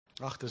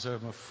Ag, dis 'n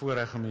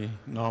voorreg om die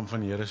naam van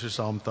die Here so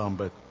saam te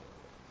aanbid.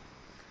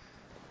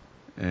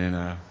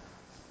 En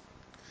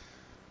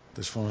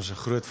dis vir ons 'n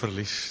groot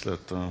verlies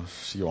dat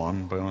ons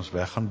Johan by ons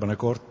weggaan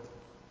binnekort.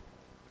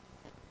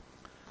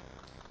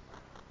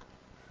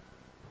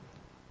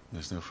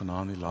 Dis nou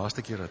vanaand die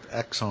laaste keer dat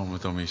ek saam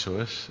met hom hier so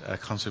is.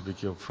 Ek gaan so 'n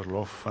bietjie op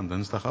verlof van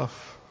Dinsdag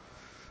af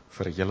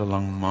vir 'n hele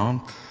lang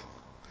maand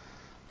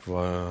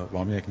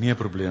waarmee ek nie 'n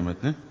probleem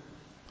het nie.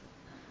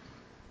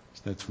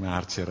 Is net vir my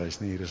hartseer, hy is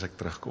nie hier as ek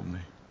terugkom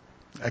nie.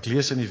 Ek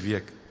lees in die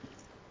week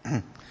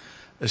 'n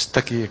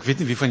stukkie, ek weet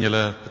nie wie van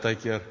julle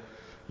partykeer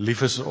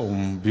lief is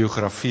om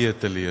biografieë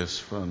te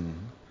lees van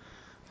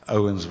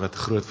ouens wat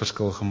groot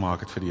verskil gemaak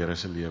het vir die Here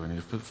se lewe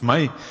nie. Vir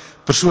my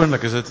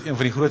persoonlik is dit een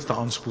van die grootste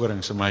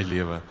aansporings in my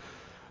lewe,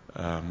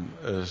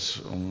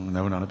 is om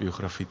nou en dan 'n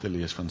biografie te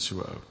lees van so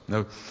ou.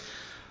 Nou,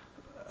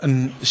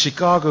 in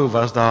Chicago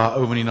was daar 'n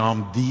ou met die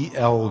naam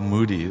D.L.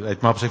 Moody. Hy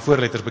het maar op sy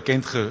voorletters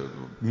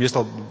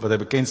meestal wat hy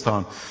bekend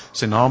staan,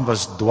 sy naam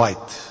was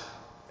Dwight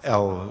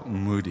L.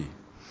 Moody.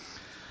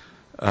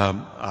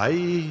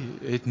 Hy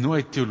het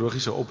nooit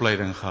teologiese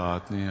opleiding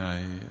gehad nie.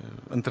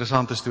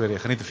 Interessante storie,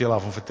 ek gaan nie te veel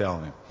daarvan vertel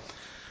nie.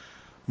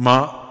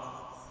 Maar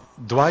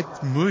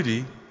Dwight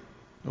Moody,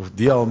 of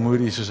D.L.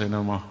 Moody soos hy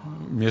nou maar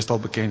meestal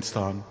bekend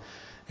staan,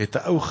 het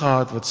 'n ou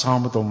gehad wat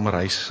saam met hom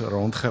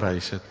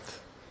rondgereis het.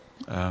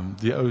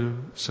 Die ou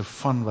se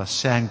van was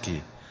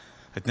Sankey.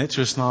 Het net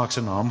so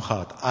snaakse naam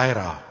gehad,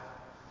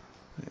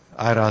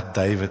 Ira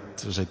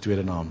David was sy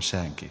tweede naam,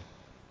 Sankey.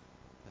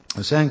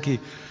 En Sankey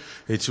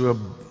het so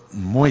 'n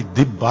mooi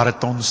diep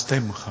bariton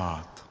stem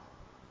gehad,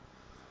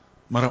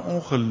 maar 'n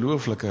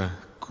ongelooflike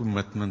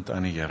commitment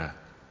aan die Here.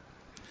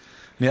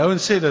 En die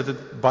ouens sê dat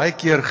dit baie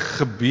keer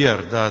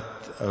gebeur dat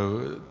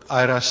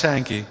Ira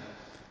Sankey,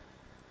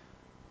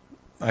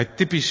 hy het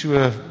tipies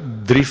so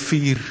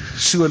 3-4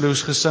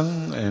 solos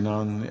gesing en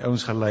dan die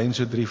ouens gelyn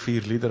so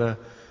 3-4 liedere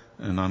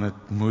en dan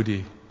het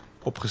Moody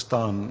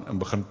opgestaan en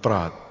begin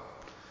praat.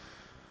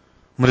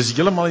 Maar dit is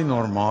heeltemal nie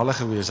normale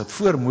gewees dat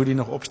voor Moody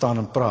nog opstaan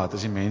en praat,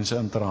 is die mense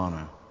in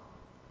trane.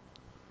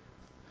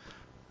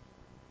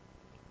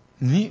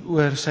 Nie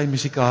oor sy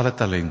musikale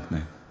talent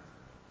nie,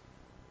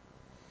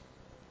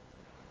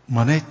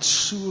 maar net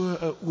so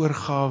 'n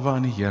oorgawe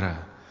aan die Here,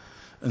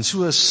 en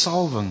so 'n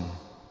salwing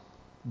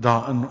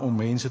daarin om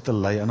mense te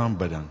lei in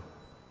aanbidding.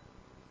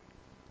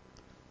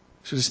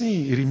 So dis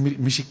nie hierdie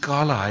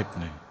musikale hype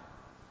nie,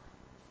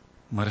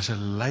 maar is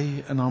 'n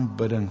lei in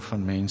aanbidding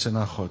van mense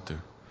na God toe.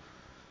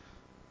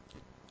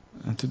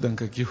 En toe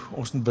dink ek,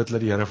 ons moet bid dat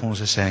die Here vir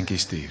ons 'n Sankey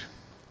stuur.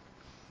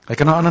 Hy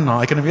kan 'n ander naam,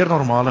 hy kan 'n meer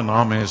normale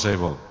naam hê as hy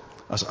wil,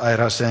 as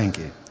Ira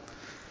Sankey.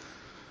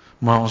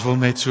 Maar ons wil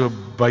net so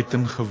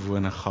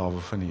buitengewone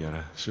gawe van die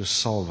Here, so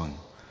salwing,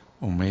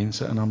 om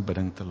mense in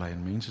aanbidding te lei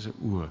en mense se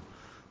oë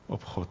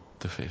op God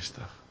te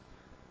vestig.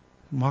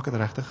 Maak dit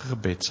regtig 'n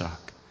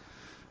gebedsaak.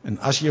 En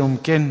as jy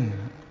hom ken,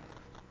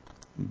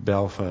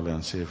 bel vir hulle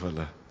en sê vir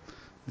hulle,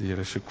 die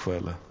Here soek vir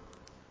hulle.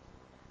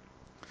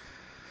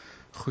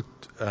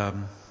 Goed,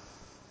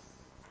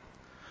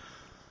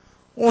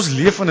 ons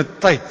leef in 'n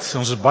tyd,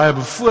 ons is baie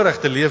bevoorreg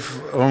te leef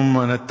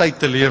om in 'n tyd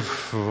te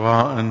leef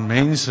waarin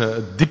mense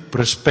 'n diep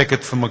respek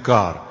het vir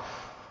mekaar.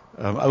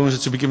 Ouens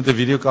het so 'n bietjie met 'n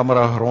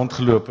videokamera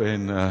rondgeloop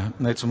en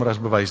net sommer as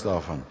bewys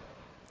daarvan.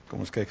 Kom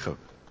ons kyk gou.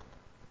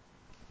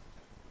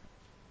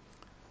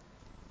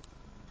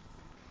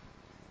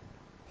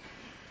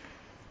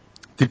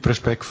 Diep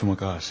respek vir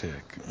mekaar, sê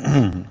ek.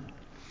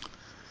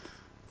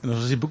 En as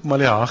ons die boek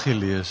Maleagi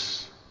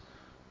lees,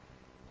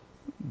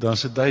 dan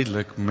is dit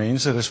duidelik,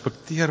 mense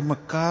respekteer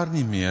mekaar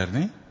nie meer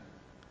nie,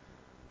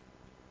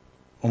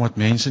 omdat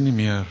mense nie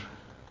meer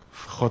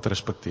vir God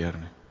respekteer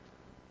nie.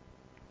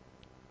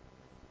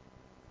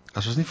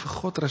 As ons nie vir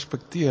God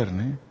respekteer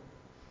nie,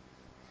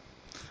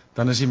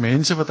 dan is die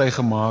mense wat hy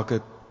gemaak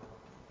het,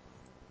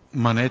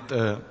 maar net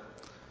 'n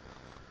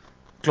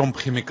klomp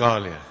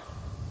chemikalie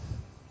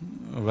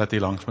wat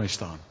hier langs my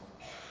staan.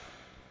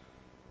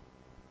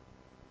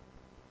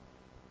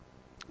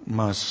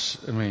 Maar as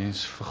 'n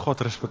mens vir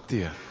God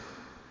respekteer,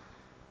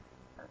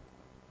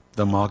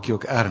 dan maak jy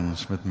ook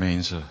erns met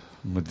mense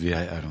met wie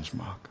hy erns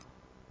maak.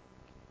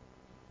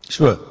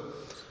 So,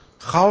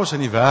 chaos in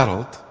die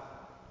wêreld,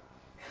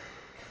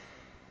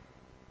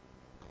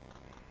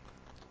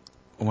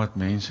 omdat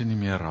mense nie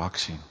meer raak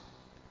sien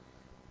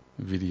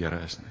wie die Here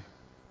is nie.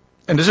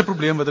 En dis 'n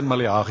probleem wat in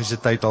Maleagi se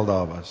tyd al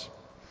daar was.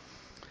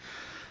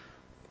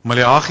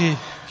 Maleagi,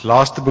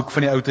 laaste boek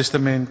van die Ou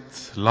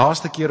Testament,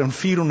 laaste keer in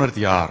 400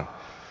 jaar,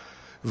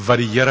 wat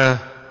die Here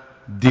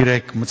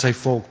direk met sy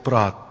volk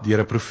praat deur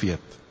 'n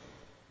profeet.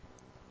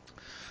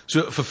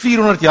 So vir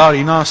 400 jaar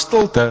hierna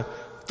stilte,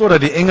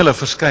 totdat die engele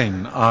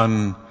verskyn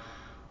aan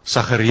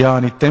Sagaria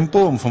in die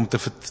tempel, om hom te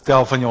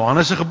vertel van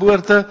Johannes se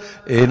geboorte,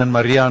 en aan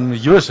Maria en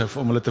Josef,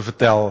 om hulle te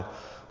vertel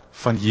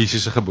van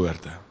Jesus se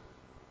geboorte.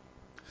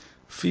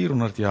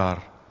 400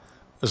 jaar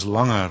is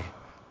langer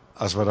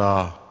as wat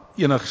daar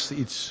enigste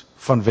iets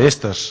van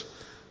westers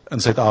in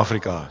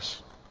Suid-Afrika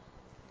is.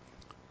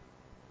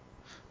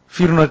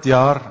 400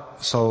 jaar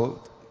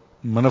sal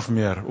min of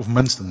meer, of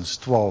minstens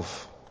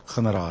 12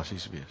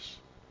 generasies wees.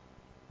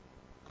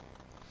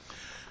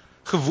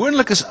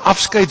 Gewoonlik is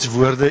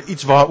afskeidswoorde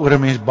iets waaroor 'n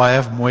mens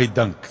baie mooi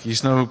dink.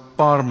 Hier's nou 'n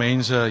paar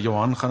mense,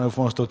 Johan gaan nou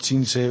vir ons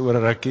totsiens sê oor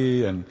 'n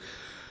rukkie, en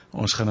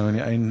ons gaan nou aan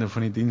die einde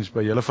van die diens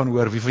by julle van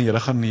hoor, wie van julle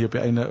gaan hier op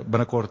die einde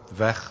binnekort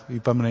weg, hier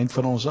permanent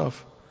van ons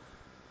af.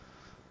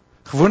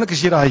 Gewoonlik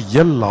as jy daai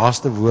heel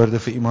laaste woorde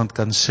vir iemand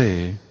kan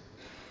sê,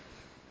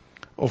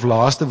 of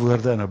laaste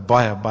woorde in 'n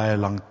baie, baie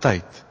lang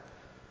tyd,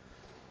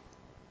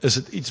 is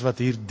dit iets wat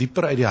hier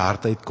dieper uit die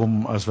hart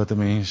uitkom as wat 'n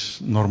mens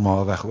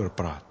normaalweg oor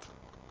praat.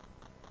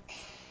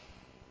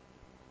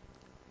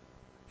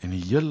 En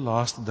die heel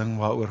laaste ding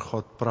waaroor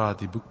God praat,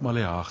 die boek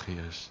Maleagi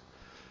is,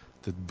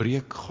 dit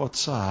breek God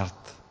se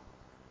hart,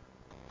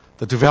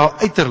 dat hoewel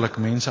uiterlik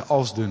mense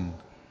als doen,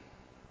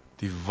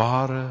 die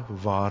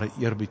ware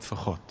eerbied vir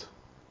God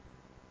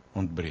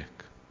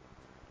ontbreek.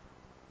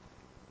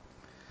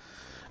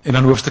 En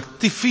dan hoofstuk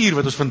 4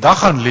 wat ons vandag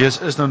gaan lees,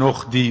 is nou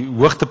nog die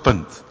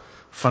hoogtepunt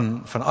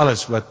van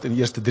alles wat in die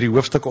eerste 3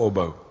 hoofstukke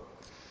opbou.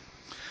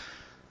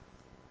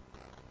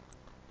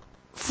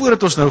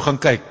 Voordat ons nou gaan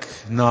kyk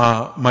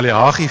na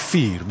Maleagi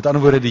 4, met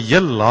ander woorde die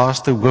heel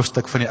laaste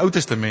hoofstuk van die Ou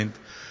Testament,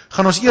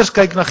 gaan ons eers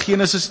kyk na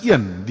Genesis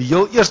 1, die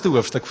heel eerste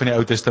hoofstuk van die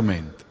Ou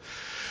Testament.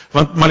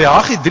 Want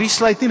Maleagi 3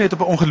 sluit nie net op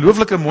 'n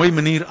ongelooflike mooi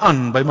manier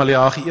aan by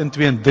Maleagi 1,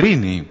 2 en 3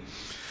 nie,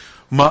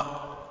 maar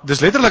dis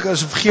letterlik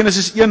asof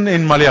Genesis 1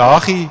 en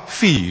Maleagi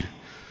 4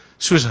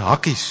 soos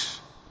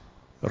hakkies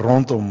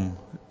rondom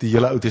die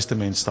hele Ou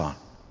Testament staan.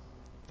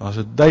 Daar's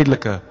 'n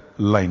duidelike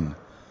lyn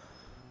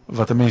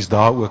wat 'n mens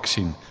daar ook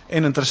sien.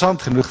 En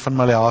interessant genoeg van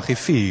Maleagi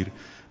 4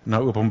 na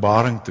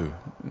Openbaring toe,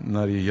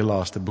 na die heel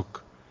laaste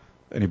boek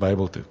in die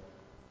Bybel toe.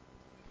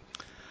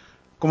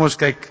 Kom ons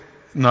kyk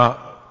na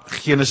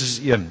Genesis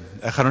 1.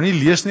 Ek gaan nou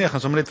nie lees nie, ek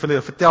gaan sommer net vir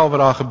julle vertel wat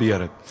daar gebeur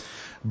het.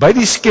 By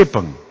die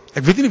skepping,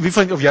 ek weet nie wie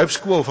van of jy op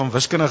skool van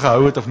wiskunde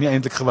gehou het of nie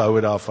eintlik gehou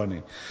het daarvan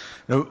nie.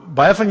 Nou,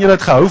 baie van julle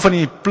het gehou van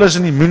die plus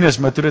en die minus,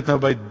 maar toe dit nou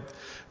by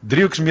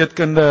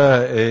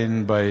driehoeksmeetkunde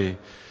en by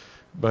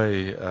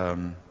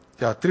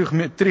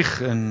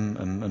trig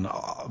en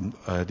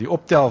die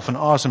optel van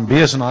A's en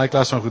B's in daai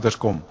klas van goeders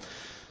kom.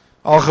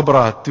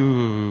 Algebra,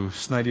 toe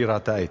sny die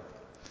ratte uit.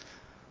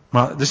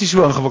 Maar dis nie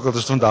so ingewikkeld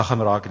as vandag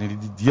gaan raak nie.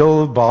 Die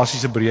heel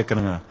basiese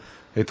berekeninge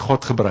het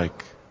God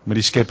gebruik met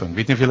die skepping.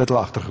 Weet nie of julle dit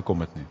al agtergekom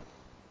het nie.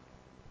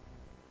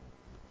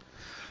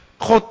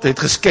 God het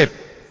geskep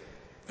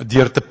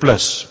deur te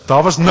plus.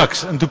 Daar was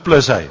niks en toe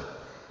plus hy.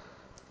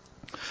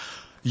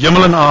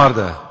 Hemel en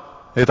aarde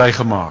het hy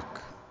gemaak.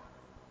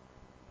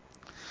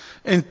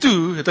 En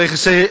toe het hy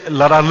gesê,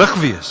 laat daar lig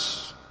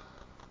wees.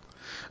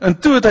 En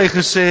toe het hy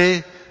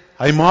gesê,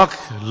 hy maak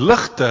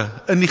ligte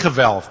in die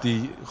gewelf,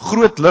 die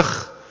groot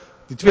lig,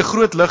 die 2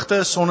 groot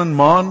ligte, son en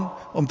maan,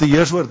 om te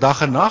heers oor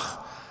dag en nag,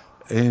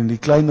 en die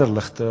kleiner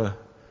ligte,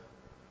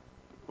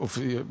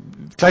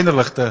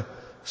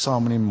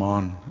 saam met die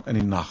maan in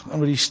die nag. En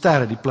met die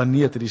sterre, die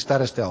planete, die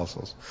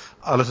sterrestelsels,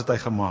 alles het hy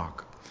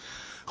gemaak.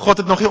 God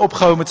het nog nie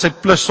opgehou met sy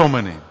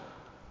plussomme nie.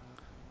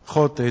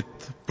 God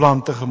het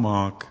plante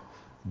gemaak,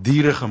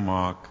 diere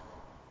gemaak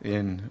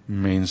en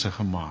mense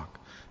gemaak.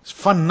 Dis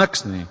van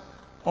niks nie,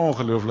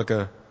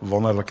 ongelooflike,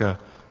 wonderlike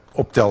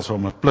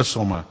optelsomme,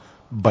 plussomme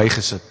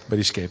bygesit by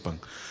die skepping.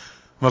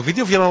 Maar ek weet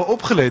nie of julle al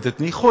opgelet het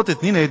nie, God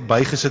het nie net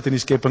bygesit in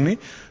die skepping nie,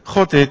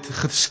 God het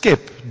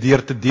geskep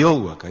deur te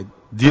deel ook, hy het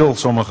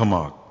deelsomme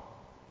gemaak.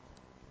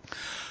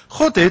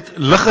 God het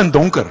lig en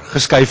donker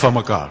geskei van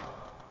mekaar.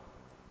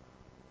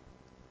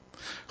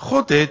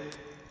 God het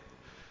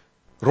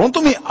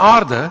rondom die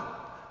aarde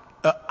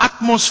 'n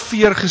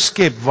atmosfeer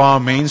geskep waar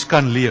 'n mens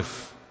kan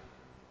leef.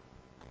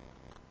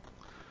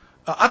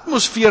 'n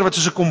Atmosfeer wat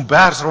soos 'n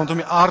kombers rondom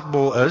die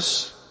aardbol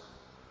is,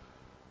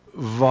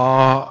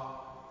 waar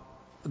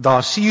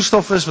daar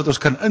suurstof is wat ons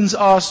kan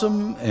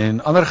inasem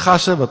en ander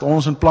gasse wat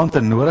ons in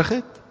plante nodig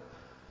het,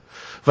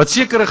 wat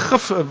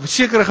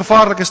sekere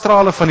gevaarlike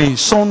strale van die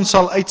son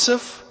sal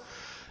uitsif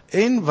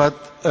en wat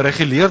 'n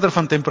reguleerder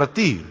van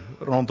temperatuur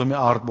rondom die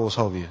aardbol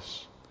sal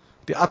wees.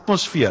 Die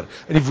atmosfeer.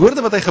 En die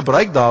woorde wat hy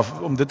gebruik daar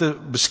om dit te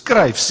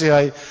beskryf, sê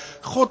hy,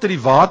 God het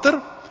die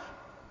water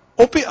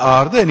op die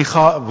aarde en die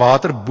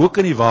water bo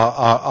in die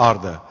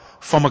aarde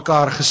van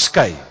mekaar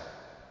geskei.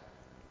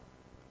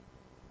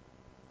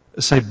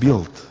 Is sy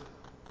beeld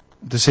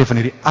om te sê van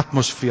hierdie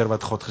atmosfeer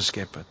wat God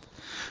geskep het.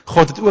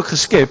 God het ook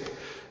geskep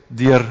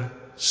deur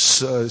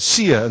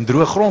see en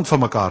droë grond van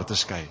mekaar te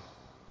skei.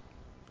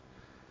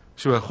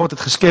 So God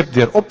het geskep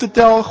deur op te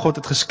tel, God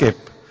het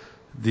geskep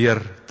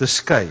deur te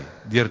skei,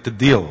 deur te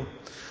deel.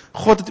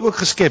 God het ook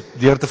geskep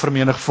deur te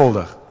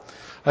vermenigvuldig.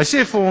 Hy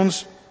sê vir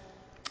ons,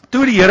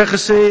 toe die Here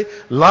gesê,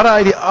 laat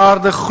uit die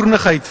aarde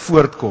groenigheid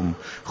voortkom,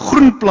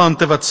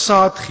 groenplante wat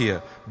saad gee,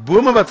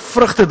 bome wat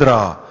vrugte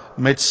dra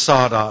met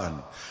saad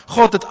daarin.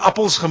 God het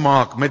appels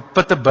gemaak met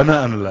pitte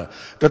binne in hulle.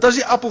 Dat as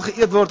die appel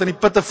geëet word en die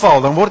pitte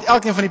val, dan word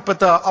elkeen van die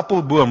pitte 'n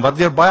appelboom wat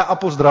weer baie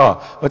appels dra,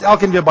 wat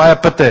elkeen weer baie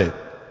pitte het.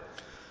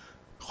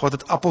 God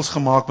het appels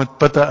gemaak met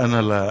pitte in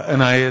hulle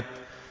en hy het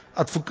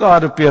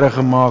avokadopere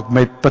gemaak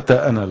met pitte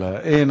in hulle,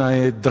 en hy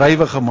het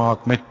druiwe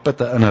gemaak met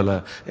pitte in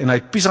hulle, en hy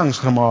het piesangs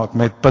gemaak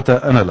met pitte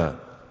in hulle.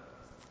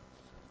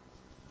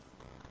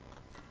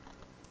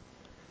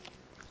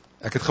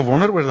 Ek het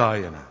gewonder oor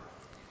daai ene.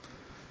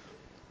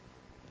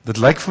 Dit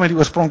lyk vir my die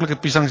oorspronklike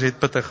piesangs het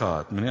pitte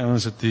gehad, maar die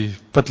ouens het die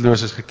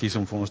pitlooses gekies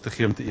om vir ons te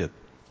gee om te eet.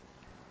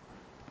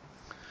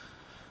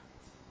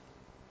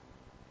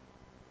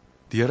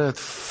 Die Here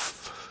het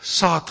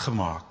saad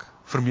gemaak,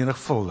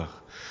 vermenigvuldig,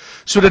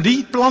 sodat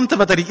die plante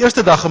wat hy die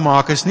eerste dag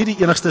gemaak is, nie die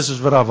enigste soos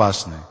wat daar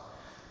was nie,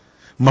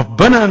 maar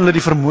binne in hulle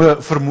die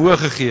vermoë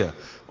gegee,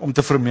 om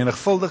te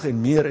vermenigvuldig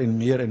en meer en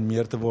meer en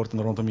meer te word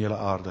en rondom die hele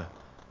aarde,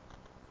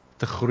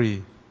 te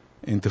groei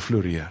en te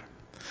floreer.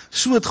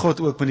 So het God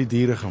ook met die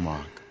diere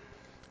gemaak.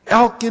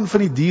 Elkeen van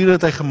die diere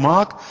het hy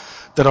gemaak,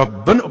 dat daar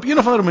binne op een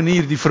of ander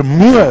manier die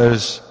vermoë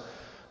is,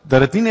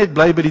 dat dit nie net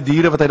bly by die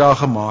diere wat hy daar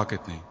gemaak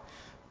het nie,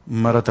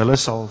 maar dat hulle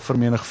sal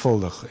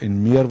vermenigvuldig en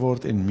meer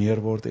word en meer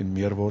word en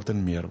meer word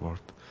en meer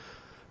word.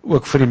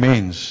 Ook vir die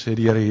mens het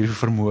die Here hierdie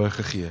vermoë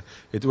gegee.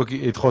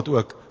 Het God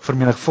ook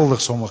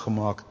vermenigvuldig somme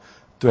gemaak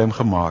toe hy hom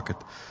gemaak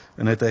het.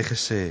 En het hy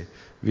gesê,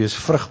 wees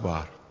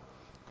vrugbaar,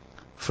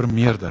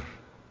 vermeerder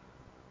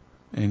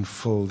en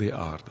vul die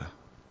aarde.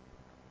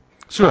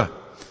 So,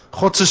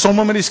 God se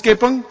somme met die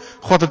skepping,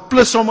 God het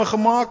plus somme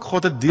gemaak,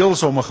 God het deel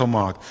somme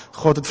gemaak,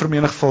 God het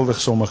vermenigvuldig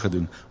somme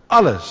gedoen.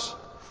 Alles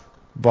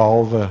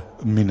behalwe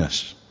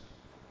minus.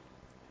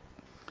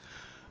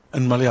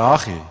 In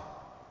Maleagi,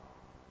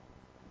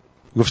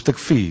 hoofstuk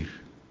 4,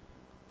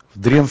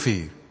 3 en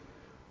 4,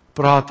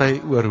 praat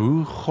hy oor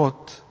hoe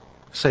God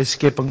sy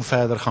skepping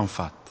verder gaan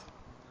vat.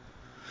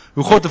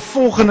 Hoe God 'n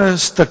volgende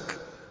stuk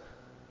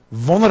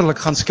wonderlik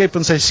gaan skep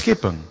in sy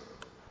skepping,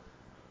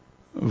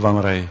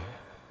 wanneer hy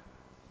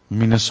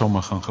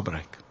minussomme gaan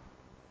gebruik.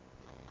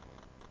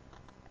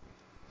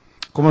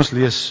 Kom ons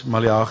lees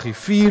Maleagi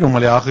 4, om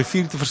Maleagi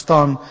 4 te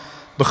verstaan,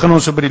 begin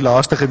ons by die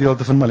laaste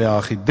gedeelte van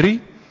Maleagi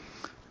 3,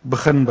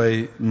 begin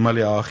by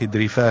Maleagi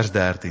 3 vers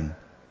 13.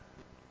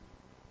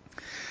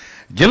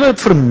 Julle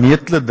het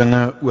vermeetle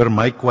dinge oor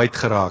my kwyt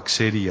geraak,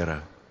 sê die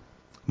Here.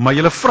 Maar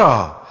julle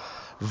vra,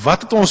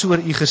 wat het ons oor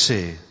u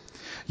gesê?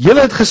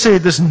 Julle het gesê,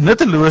 dis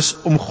nutteloos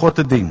om God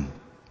te dien.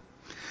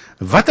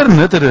 Watter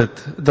nut het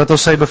dit, dat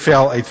ons sy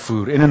bevel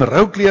uitvoer, en in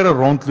rouklere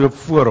rondloop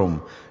voor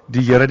hom,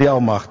 die Here die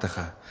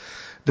Almagtige?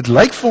 Dit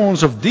lyk vir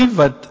ons of die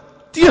wat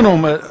teen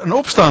hom in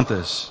opstand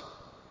is,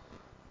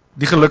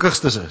 die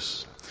gelukkigstes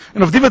is.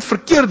 En of die wat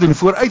verkeerd doen,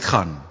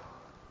 vooruitgaan.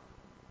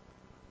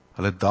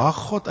 Hulle daag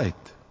God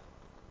uit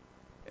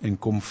en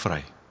kom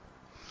vry.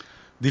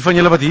 Die van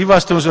julle wat hier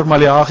was toe ons oor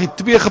Maleagi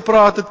 2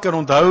 gepraat het, kan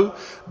onthou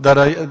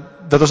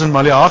dat ons in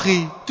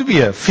Maleagi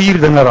 2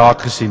 4 dinge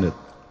raak gesien het.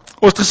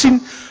 Ons het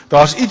gesien,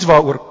 daar is iets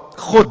waaroor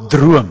God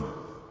droom.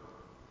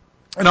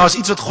 En daar is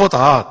iets wat God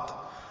haat.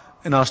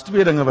 En daar is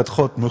 2 dinge wat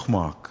God moeg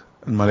maak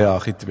in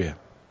Maleagi 2.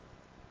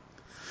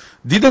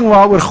 Die ding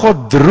waaroor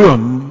God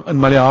droom in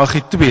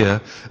Maleagi 2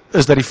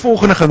 is dat die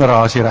volgende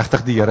generasie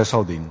regtig die Here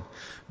sal dien.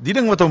 Die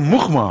ding wat hom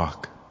moeg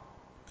maak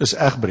is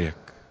egbreek.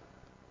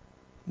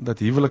 Dat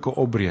huwelike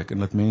opbreek en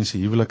dat mense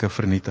huwelike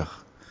vernietig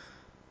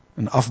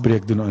en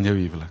afbreek doen aan jou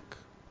huwelik.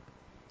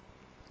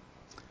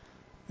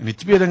 En die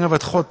 2 dinge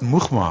wat God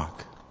moeg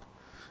maak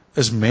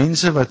is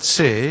mense wat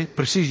sê,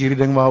 presies hierdie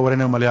ding waaroor hy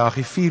nou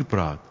Maleagi 4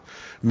 praat.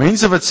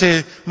 Mense wat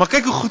sê, maar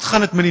kyk hoe goed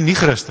gaan dit met die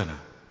nie-Christene.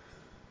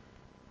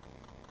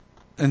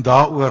 En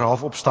daaroor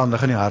half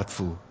opstandig in die hart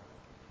voel.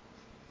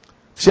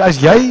 Sê, as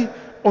jy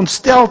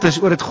ontsteld is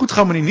oor dit goed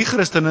gaan met die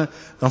nie-Christene,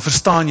 dan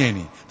verstaan jy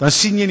nie. Dan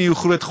sien jy nie hoe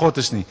groot God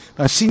is nie.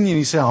 Dan sien jy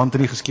nie sy hand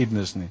in die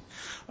geskiedenis nie.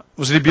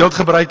 Ons het die beeld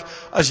gebruik,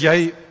 as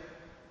jy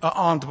 'n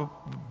aand op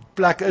 'n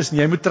plek is en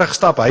jy moet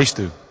terugstap huis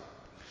toe.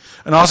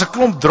 En daar's 'n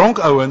klomp dronk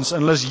ouens en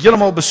hulle is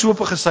heeltemal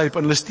besope gesuip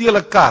en hulle steel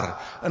 'n kar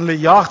en hulle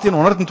jaag teen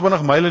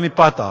 120 myl in die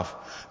pad af.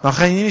 Dan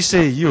gaan jy nie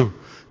sê, "Joe,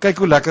 kyk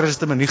hoe lekker is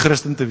dit om 'n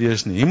nie-Christen te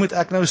wees nie. Hier moet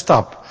ek nou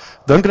stap."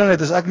 Dink nou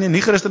net, as ek nie 'n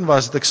nie-Christen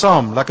was, het ek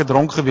saam lekker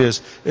dronk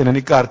gewees en in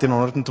die kar teen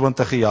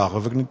 120 gejaag,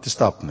 hoef ek nie te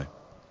stap nie.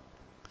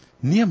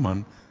 Nee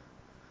man,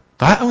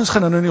 daai ouens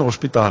gaan nou in die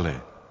hospitaal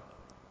hê,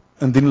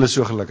 indien hulle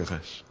so gelukkig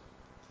is.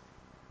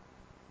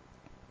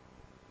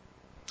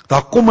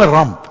 Daar kom 'n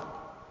ramp.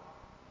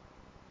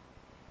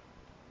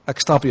 Ek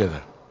stap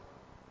eerder.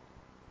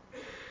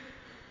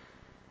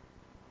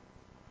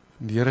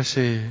 Die Here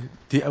sê,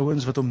 die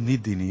ouens wat hom nie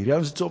dien nie, die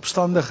ouens wat so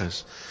opstandig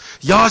is.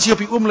 Ja, as jy op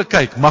die oomblik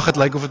kyk, mag dit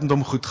lyk of dit met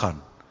hom goed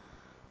gaan.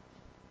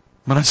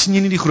 Maar dan sien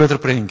jy nie die groter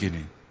prentjie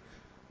nie.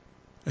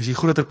 As jy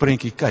die groter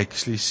prentjie kyk,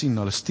 sal jy sien,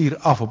 hulle stuur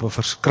af op 'n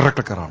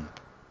verskriklike ramp.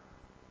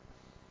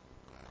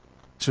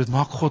 So dit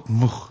maak God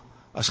moeg,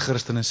 as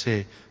Christene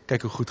sê,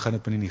 kyk hoe goed gaan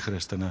dit met die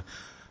nie-Christene,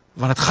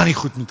 want dit gaan nie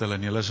goed met hulle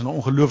nie, hulle is in 'n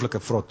ongelooflike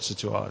vrot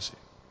situasie.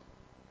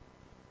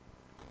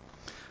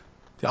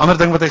 Die ander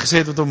ding wat hy gesê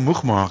het wat hom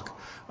moeg maak,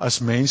 as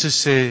mense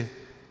sê,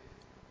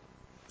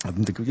 dat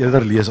moet ek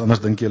eerder lees, anders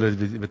dink julle,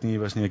 weet nie,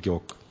 was nie ek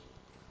jok.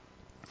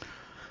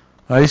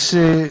 Hy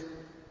sê,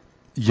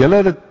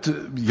 julle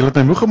het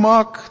my moeg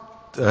gemaak,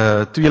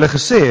 toe julle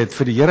gesê het,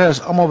 vir die Here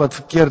is almal wat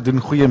verkeerd doen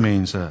goeie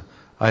mense,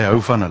 Hy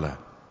hou van hulle.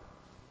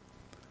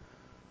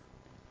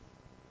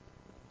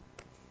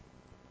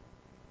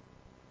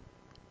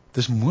 Het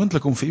is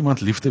moontlik om vir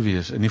iemand lief te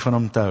wees en nie van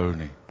hom te hou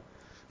nie.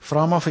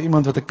 Vra maar vir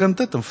iemand wat 'n kind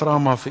het en vra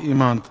maar vir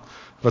iemand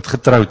wat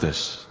getroud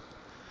is.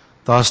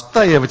 Daar's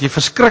tye wat jy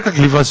verskriklik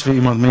lief was vir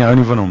iemand, maar jy hou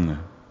nie van hom nie.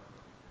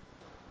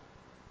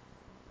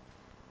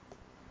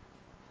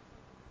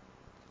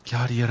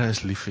 Ja, die Here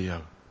is lief vir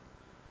jou.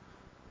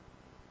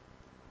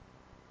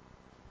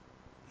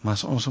 Maar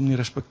as ons hom nie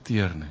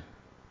respekteer nie,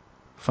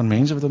 van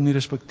mense wat hom nie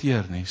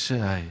respekteer nie, sê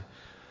hy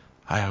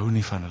hou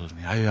nie van hulle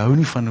nie. Hy hou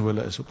nie van hoe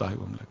hulle is op daai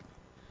oomblik nie.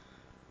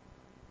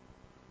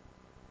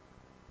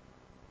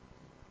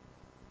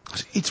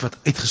 As iets wat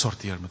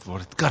uitgesorteer moet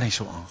word, dit kan nie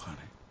so aangaan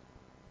nie.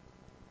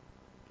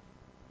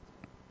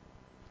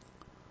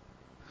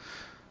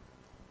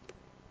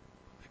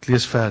 Ek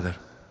lees verder.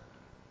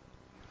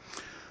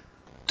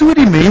 Toe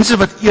die mense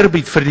wat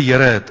eerbied vir die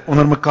Here het,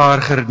 onder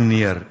mekaar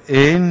geredeneer,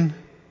 en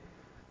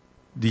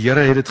die Here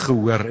het dit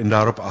gehoor en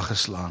daarop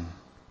aggeslaan.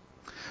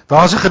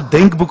 Daar is 'n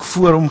gedenkboek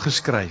voor hom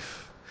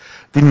geskryf.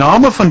 Die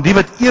name van die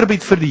wat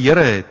eerbied vir die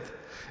Here het,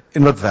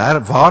 en wat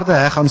waarde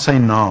heg aan sy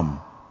naam.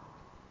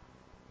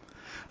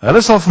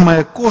 Hulle sal vir my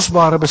 'n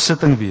kosbare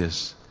besitting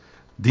wees.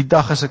 Die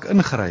dag as ek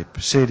ingryp,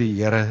 sê die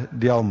Here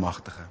die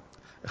Almagtige.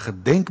 'n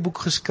Gedenkboek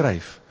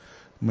geskryf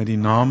met die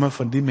name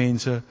van die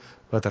mense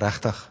wat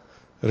regtig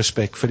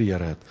respek vir die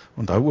Here het.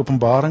 Onthou,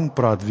 Openbaring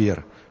praat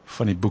weer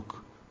van die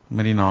boek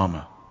met die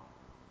name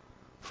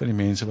van die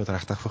mense wat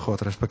regtig vir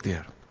God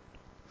respekteer.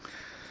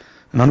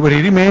 En dan oor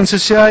hierdie mense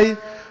sê hy,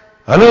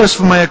 hulle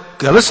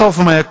sal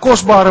vir my 'n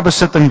kosbare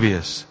besitting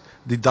wees.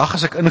 Die dag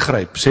as ek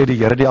ingryp, sê die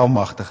Here die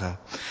Almagtige.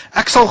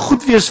 Ek sal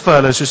goed wees vir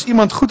hulle, soos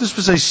iemand goed is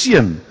vir sy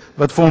seun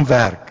wat vir hom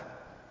werk.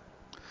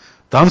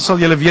 Dan sal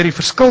julle weer die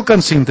verskil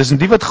kan sien tussen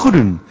die wat goed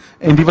doen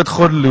en die wat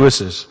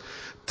goddeloos is,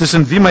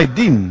 tussen wie my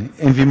dien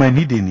en wie my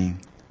nie dien nie.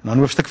 En dan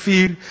hoofstuk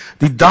 4,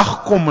 die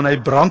dag kom en hy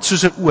brand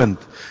soos 'n oond.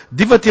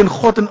 Die wat teen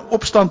God in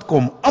opstand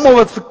kom, almal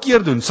wat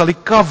verkeerd doen, sal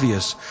die kaf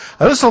wees.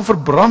 Hulle sal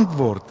verbrand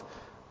word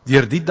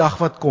deur die dag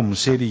wat kom,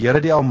 sê die Here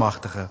die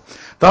Almagtige.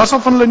 Daar sal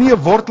van hulle nie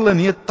 'n wortel en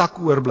nie 'n tak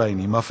oorbly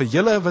nie, maar vir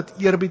julle wat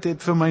eerbied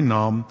het vir my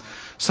naam,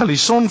 sal die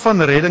son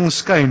van redding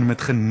skyn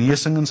met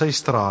genesing in sy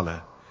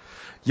strale.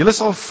 Julle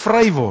sal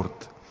vry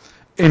word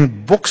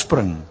en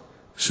bokspring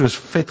soos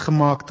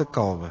vetgemaakte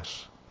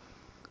kalwers.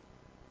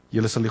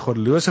 Julle sal die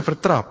goddelose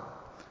vertrap,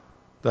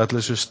 dat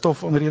hulle so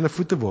stof onder julle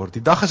voete word.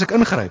 Die dag as ek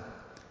ingryp,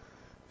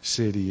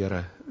 sê die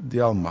Here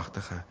die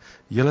Almagtige,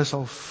 julle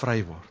sal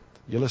vry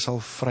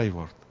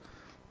word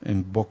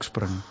en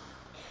bokspring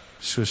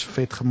soos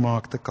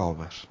vetgemaakte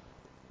kalwers.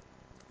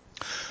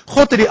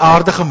 God het die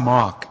aarde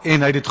gemaak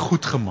en hy het dit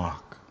goed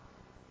gemaak.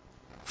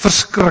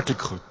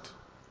 Verskriklik goed.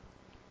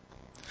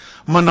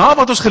 Maar na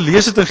wat ons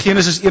gelees het in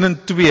Genesis 1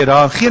 en 2,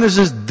 daar in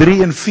Genesis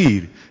 3 en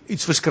 4,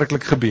 iets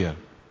verskriklik gebeur.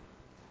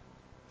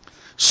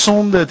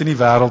 Sonde het in die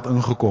wêreld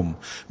ingekom.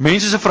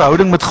 Mense se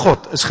verhouding met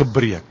God is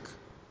gebreek.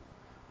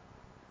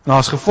 Nou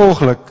as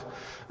gevolglik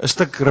 'n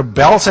stuk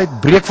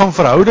rebelsheid, breek van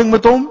verhouding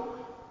met hom.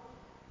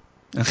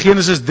 In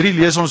Genesis 3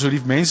 lees ons hoe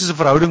die mense se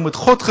verhouding met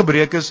God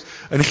gebreek is.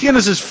 In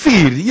Genesis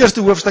 4, die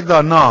eerste hoofstuk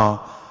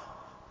daarna,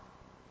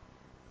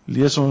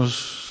 lees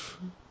ons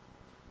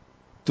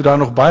toe daar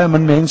nog baie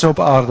min mense op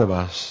aarde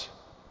was,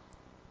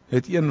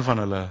 het een van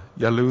hulle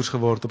jaloers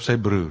geword op sy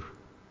broer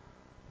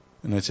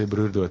en het sy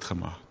broer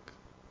doodgemaak.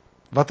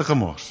 Wat 'n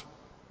gemors.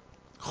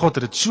 God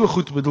het dit so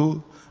goed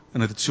bedoel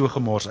en het dit so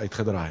gemors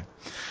uitgedraai.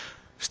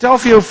 Stel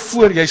vir jou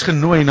voor, jy's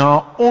genooi na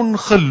 'n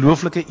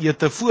ongelooflike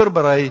ete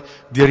voorberei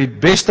deur die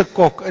beste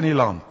kok in die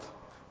land,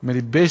 met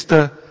die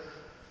beste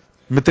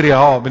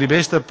materiaal, met die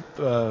beste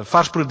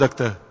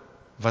varsprodukte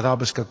wat daar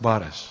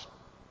beskikbaar is.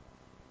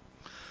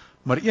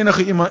 Maar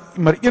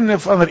een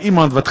of ander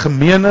iemand wat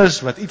gemeen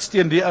is, wat iets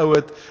teen die ou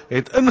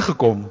het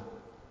ingekom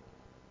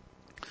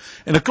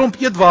en 'n klomp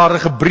eetware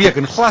gebreek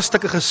en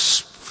glasstukke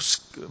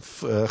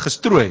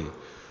gestrooi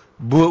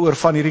bo oor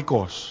van hierdie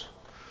kos.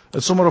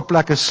 Het sommer op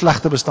plekke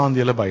slegte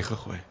bestanddele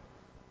bygegooi.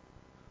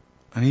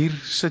 En hier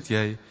sit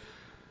jy,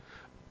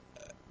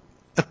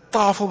 'n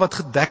tafel wat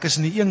gedek is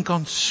aan die een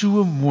kant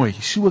so mooi,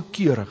 so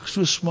keurig,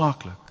 so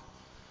smaaklik.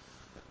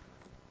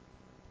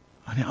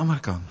 Aan die ander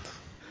kant,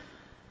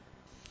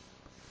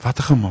 wat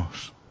 'n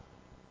gemors.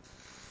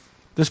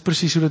 Dis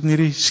presies hoe dit in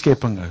hierdie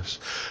skepping is.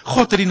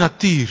 God het die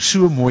natuur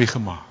so mooi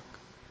gemaak.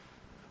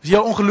 As jy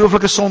 'n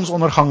ongelooflike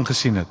sonsondergang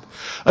gesien het,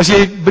 as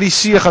jy by die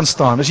see gaan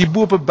staan, as jy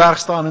bo op 'n berg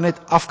staan en net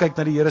afkyk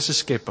na die Here se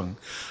skepping,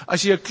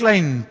 as jy 'n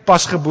klein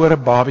pasgebore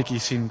babatjie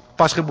sien,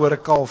 pasgebore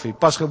kalfie,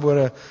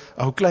 pasgebore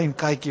ou klein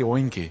katjie,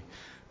 hondjie,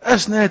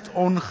 is net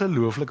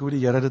ongelooflik hoe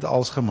die Here dit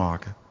als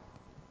gemaak het.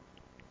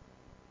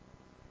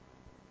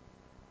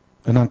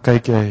 En dan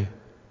kyk jy,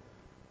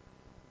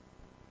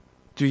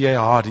 toe jy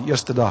haar die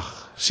eerste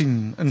dag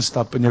sien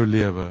instap in jou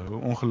lewe,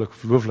 hoe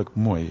ongelooflik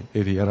mooi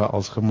het die Here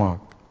als gemaak.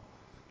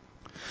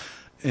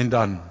 En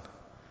dan,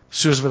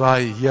 soos wat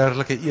daai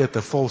heerlike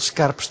ete vol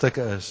skerp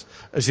stukke is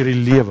hierdie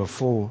lewe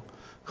vol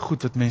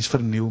goed wat mens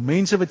verniel,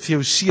 mense wat vir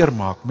jou seer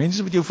maak,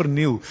 mense wat jou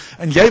verniel,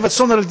 en jy wat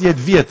sonder dat jy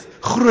het weet,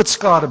 groot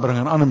skade bring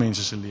in ander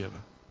mense se lewe.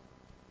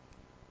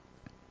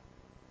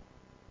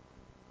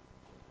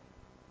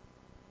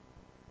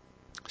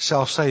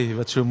 Selfs sy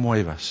wat so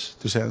mooi was,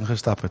 toe sy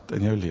ingestap het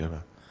in jou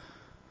lewe,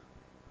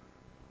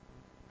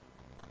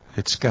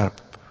 het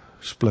skerp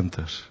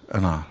splinters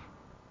in haar,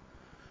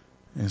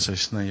 en sy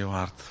sny jou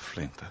hart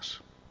flenters,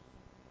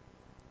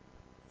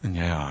 in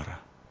jy hare,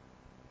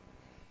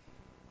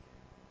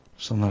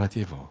 sonder dat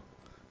jy wil,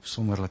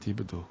 sonder dat jy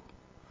bedoel,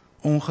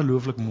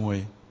 ongelooflik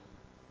mooi,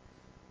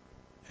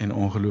 en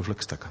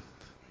ongelooflik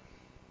stikkend,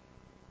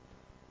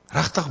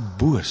 regtig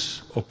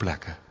boos op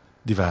plekke,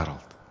 die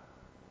wêreld,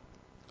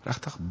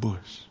 regtig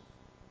boos,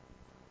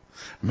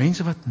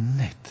 mense wat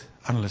net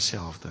aan hulle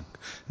self dink,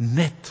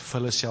 net vir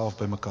hulle self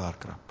by mekaar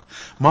krap,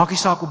 maak nie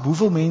saak op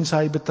hoeveel mense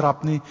hy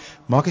betrap nie,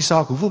 maak nie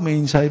saak hoeveel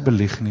mense hy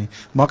belieg nie,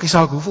 maak nie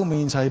saak hoeveel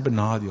mense hy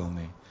benadeel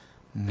nie,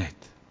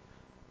 net,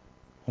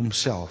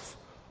 homself,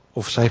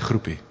 of sy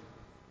groepie,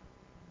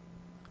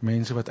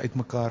 mense wat uit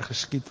mekaar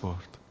geskiet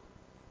word,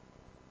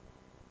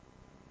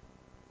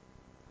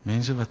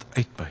 mense wat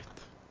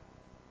uitbuit,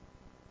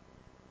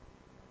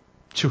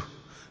 tjoe,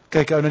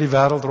 kyk jou na die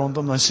wêreld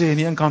rondom, dan sê jy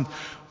aan die een kant,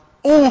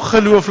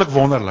 ongelooflik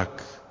wonderlik,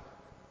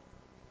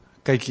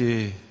 kyk jy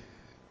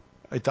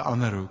uit 'n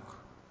ander hoek,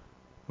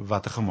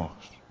 wat 'n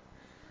gemors.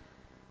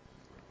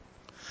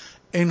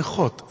 En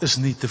God is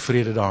nie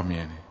tevrede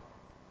daarmee nie.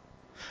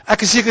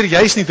 Ek is seker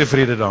jy is nie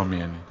tevrede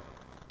daarmee nie.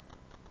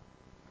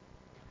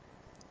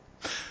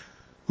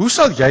 Hoe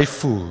sal jy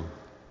voel,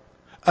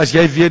 as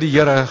jy weet die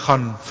Here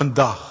gaan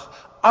vandag,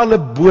 alle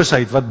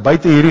boosheid wat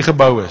buite hierdie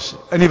gebou is,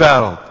 in die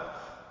wêreld,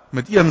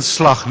 met een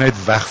slag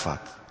net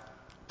wegvat?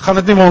 Gaan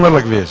dit nie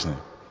wonderlik wees nie?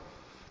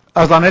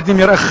 As daar net nie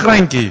meer 'n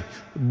greintjie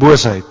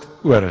boosheid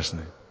oor is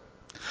nie.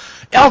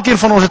 Elkeen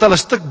van ons het al 'n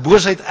stuk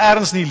boosheid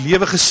ergens in die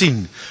lewe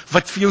gesien,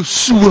 wat vir jou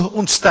so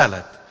ontstel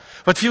het,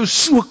 wat vir jou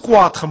so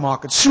kwaad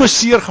gemaak het, so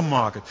seer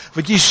gemaak het,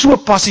 wat jy so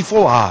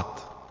passievol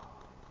haat.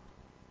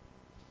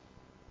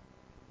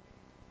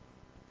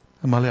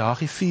 In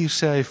Maleagi 4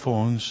 sê hy vir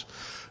ons,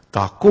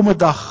 daar kom 'n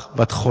dag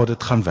wat God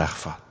dit gaan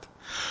wegvat.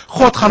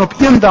 God gaan op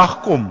een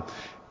dag kom,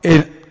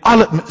 en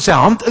sy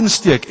hand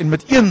insteek, en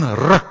met een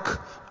ruk,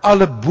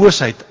 alle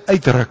boosheid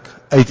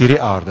uitruk, uit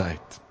hierdie aarde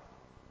uit.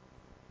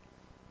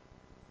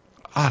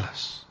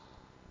 Alles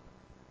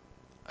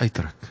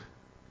uitruk,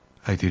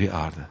 uit hierdie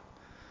aarde.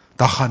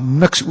 Daar gaan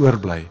niks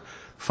oorbly,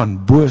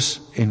 van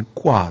boos en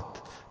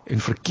kwaad, en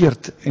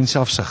verkeerd en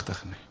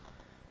selfsugtig nie.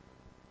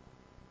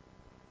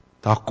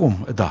 Daar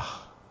kom 'n dag.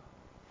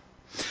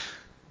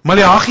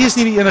 Maleagi is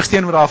nie die enigste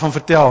een wat daarvan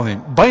vertel nie.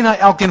 Byna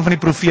elkeen van die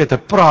profete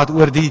praat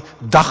oor die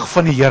dag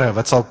van die Here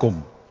wat sal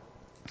kom.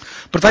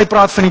 Party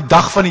praat van die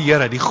dag van die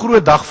Here, die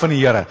groot dag van die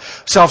Here,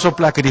 selfs op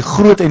plekke die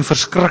groot en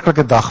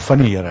verskriklike dag van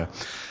die Here.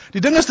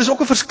 Die ding is, dis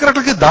ook 'n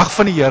verskriklike dag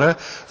van die Here,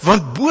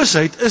 want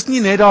boosheid is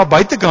nie net daar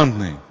buitekant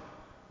nie.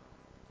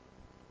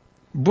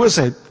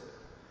 Boosheid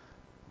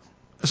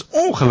is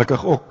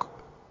ongelukkig ook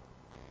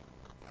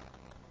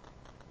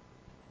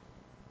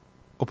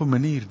op 'n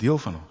manier deel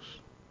van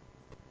ons.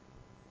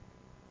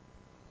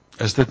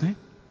 Is dit nie?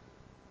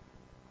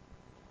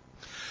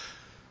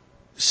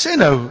 Sê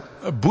nou,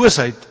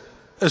 boosheid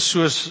is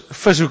soos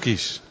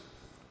vishoekies,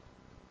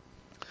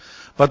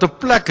 wat op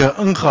plekke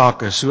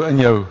ingehaak is, so in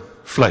jou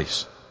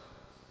vleis.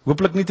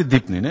 Hooplik nie te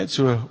diep nie, net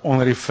so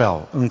onder die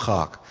vel,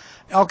 ingehaak.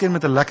 Elkeen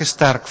met 'n lekker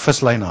sterk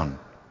vislyn aan.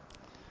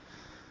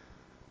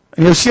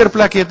 En jou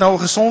seerplek het nou al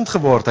gesond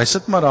geword, hy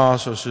sit maar daar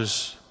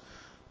soos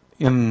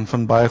een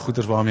van baie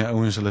goeders waarmee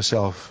ouens hulle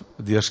self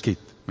deurskiet.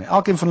 Maar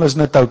elkeen van hulle is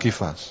net touwtjie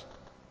vas.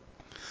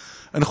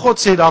 En God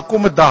sê, daar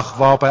kom 'n dag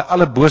waarop hy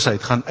alle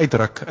boosheid gaan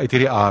uitruk uit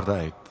hierdie aarde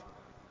uit.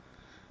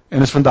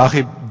 En is vandag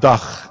die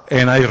dag,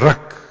 en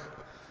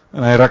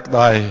hy ruk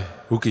daai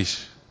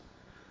hoekies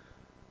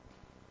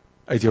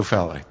uit jou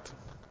vel uit.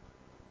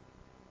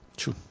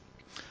 Tjoe.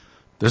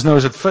 Dis nou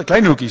as dit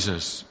klein hoekies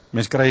is,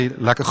 mens kry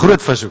lekker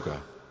groot vishoeke.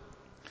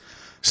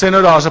 Sê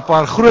nou daar is 'n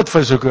paar groot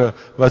vishoeke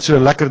wat so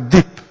lekker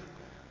diep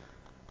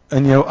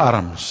in jou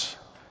arms,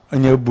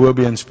 in jou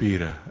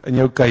bobeenspiere, in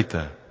jou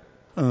kuite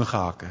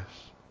ingehaak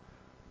is.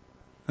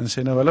 En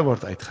sê nou hulle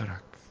word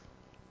uitgeruk.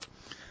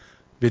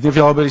 Weet nie of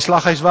jy al by die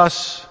slaghuis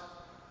was,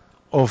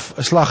 of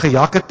 'n slag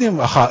gejag het nie,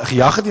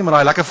 maar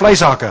daai lekker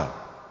vleishakke.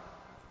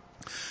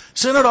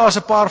 Sê nou daar is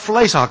 'n paar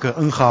vleishakke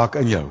ingehaak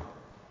in jou.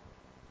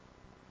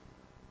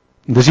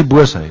 En dis die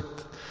boosheid.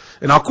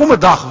 En daar kom 'n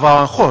dag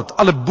waar God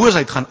alle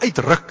boosheid gaan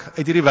uitruk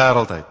uit hierdie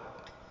wêreld uit.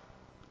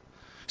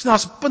 Dis nou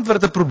 'n punt waar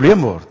dit 'n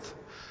probleem word.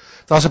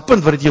 Daar's 'n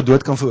punt waar dit jou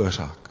dood kan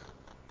veroorsaak.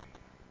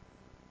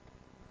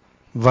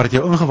 Waar dit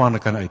jou ingewande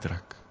kan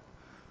uitruk.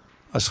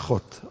 As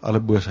God alle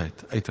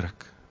boosheid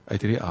uitruk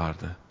uit hierdie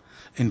aarde.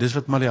 En dis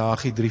wat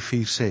Maleagi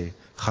 3:4 sê,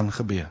 gaan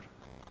gebeur.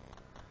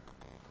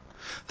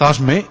 Daar's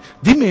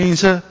die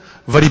mense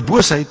wat die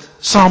boosheid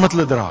saam met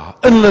hulle dra,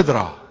 in hulle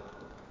dra,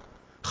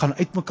 gaan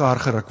uitmekaar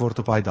geruk word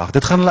op daai dag.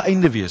 Dit gaan hulle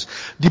einde wees.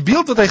 Die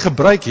beeld wat hy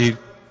gebruik hier,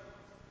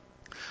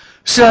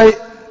 sê hy,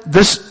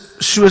 dis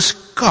soos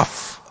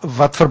kaf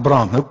wat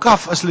verbrand. Nou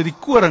kaf, as hulle die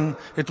koring,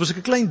 het ons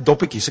 'n klein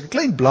doppietjies, 'n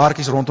klein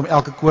blaartjies rondom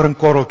elke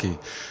koringkorreltjie.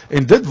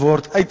 En dit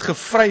word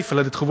uitgevryf,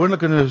 hulle het dit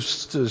gewoonlik in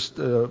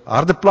 'n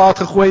harde plaat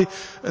gegooi,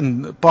 en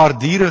 'n paar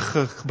diere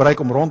gebruik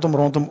om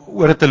rondom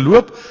oor dit te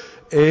loop,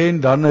 en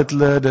dan het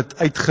hulle dit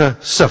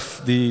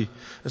uitgesif.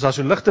 As daar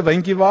so 'n ligte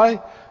windjie waai,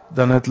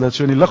 dan het hulle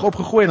so in die lug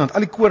opgegooi, en dan het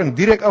al die koring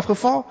direk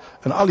afgeval,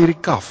 en al hierdie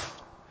kaf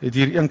het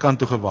hier een kant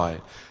toe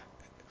gewaai.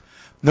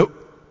 Nou,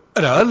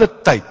 in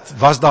hulle tyd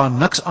was daar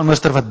niks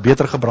anderster wat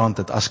beter gebrand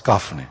het as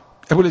kaf nie.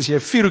 Ek wil as jy 'n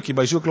vuurhoekie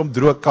by so 'n klomp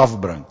droë kaf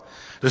bring,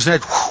 dis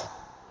net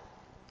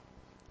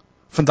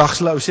vandag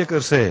sal ou seker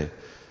sê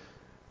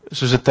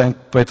soos 'n tank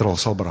petrol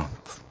sal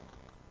brand.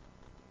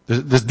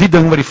 Dis die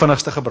ding wat die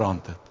vinnigste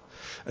gebrand het.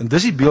 En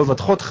dis die beeld wat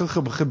God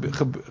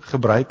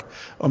gebruik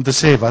om te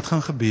sê wat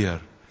gaan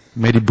gebeur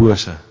met die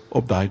bose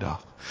op daai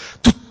dag.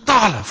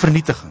 Totale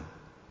vernietiging.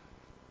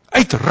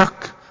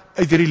 Uitruk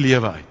uit hierdie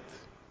lewe uit.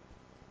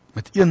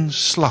 Met een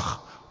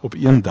slag op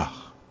een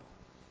dag.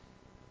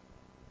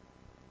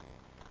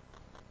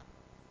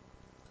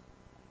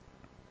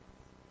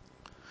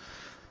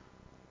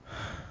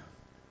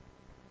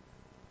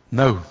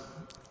 Nou,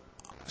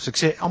 as ek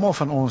sê, almal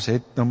van ons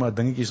het nou maar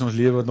dingetjies in ons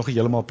lewe wat nog nie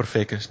heeltemal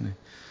perfek is nie.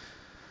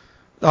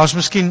 Daar's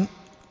miskien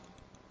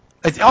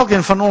uit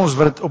elkeen van ons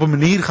wat dit op 'n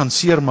manier gaan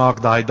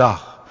seermaak daai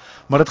dag.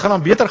 Maar dit gaan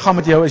dan beter gaan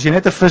met jou as jy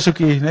net 'n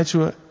vishoekie net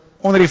so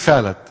onder die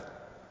vel het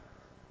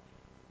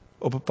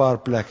op 'n paar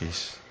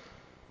plekkies,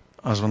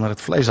 as wanneer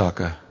dit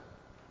vleishakke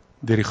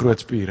deur die groot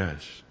spiere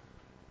is.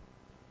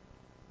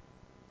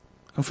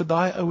 En vir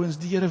daai ouens,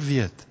 die Here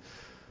weet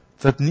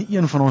dat nie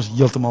een van ons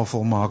heeltemal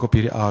volmaak op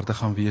hierdie aarde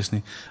gaan wees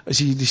nie. As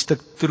jy die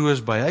stuk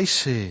troos by, hy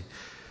sê,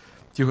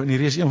 en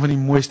hier is een van die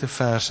mooiste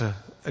verse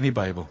in die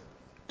Bybel.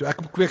 Toe ek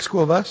op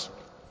kweekskool was,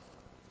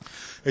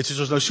 het soos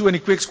ons nou so in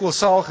die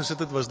kweekskoolsaal gesit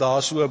het, was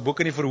daar so 'n boek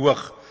in die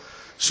verhoog,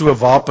 so 'n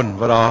wapen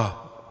wat daar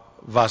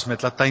was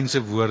met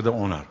Latynse woorde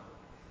onder.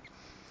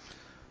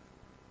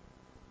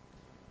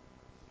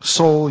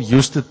 Sol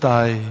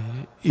justitiae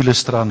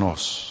illustra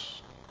nos.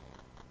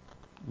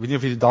 Ek weet nie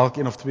of jy dalk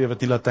een of twee wat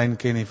nie Latyn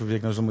ken nie, vir wie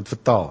ek nou so moet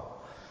vertaal.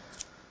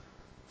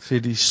 Sê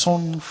die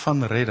son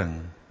van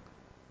redding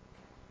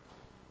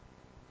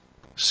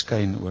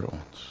skyn oor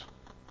ons.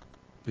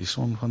 Die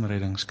son van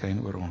redding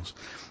skyn oor ons.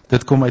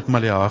 Dit kom uit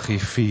Maleagi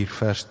 4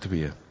 vers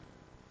 2.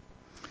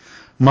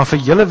 Maar vir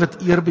julle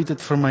wat eerbied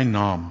het vir my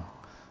naam,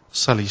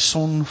 sal die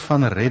son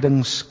van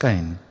redding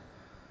skyn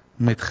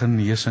met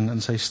genesing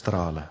in sy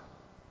strale.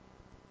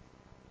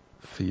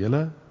 Vir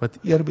julle wat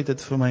eerbied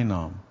het vir my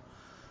naam,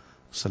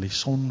 sal die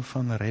son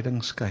van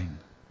redding skyn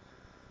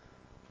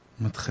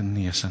met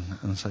genesing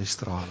in sy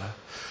strale.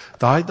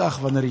 Daai dag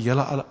wanneer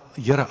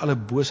die Here alle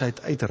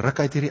boosheid uitruk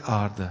uit hierdie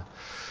aarde,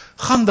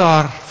 gaan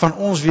daar van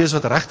ons wees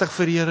wat regtig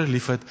vir die Here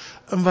liefhet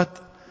en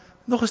wat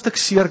nog 'n stuk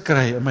seer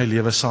kry in my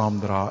lewe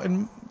saamdra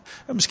en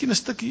miskien 'n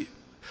stukkie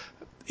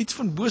iets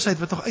van boosheid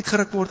wat nog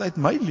uitgeruk word uit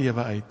my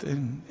lewe uit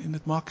en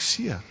dit maak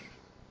seer.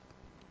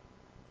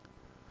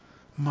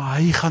 Maar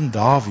hy gaan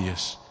daar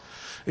wees.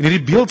 En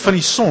hierdie beeld van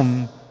die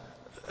son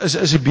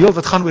is 'n beeld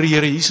wat gaan oor die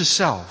Here Jesus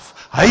self.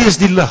 Hy is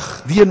die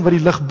lig, die een wat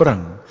die lig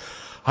bring.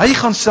 Hy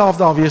gaan self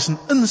daar wees en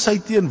in sy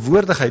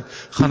teenwoordigheid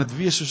gaan dit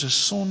wees soos 'n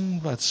son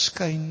wat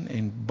skyn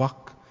en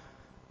bak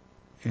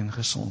en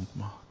gesond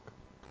maak.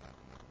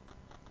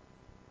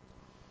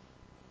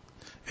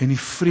 En die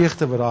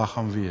vreugde wat daar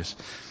gaan wees,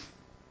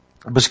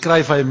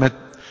 beskryf hy met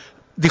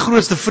die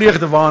grootste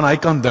vreugde waaraan hy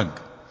kan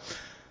dink.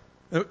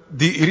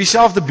 Hierdie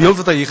selfde beeld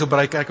wat hy hier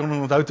gebruik, ek kan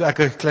onthou toe ek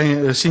 'n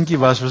klein seentjie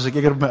was ek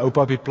eendag by my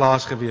oupa op die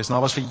plaas gewees.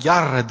 Nou was vir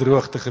jare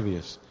droogte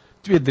gewees.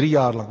 2-3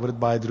 jaar lank wat dit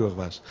baie droog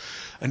was.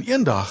 En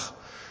eendag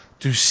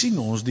toe sien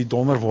ons die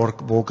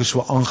donderwolke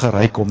so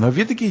aangery kom. Nou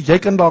weet ek jy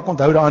kan dalk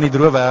onthou daar in die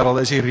droë wêreld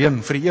is die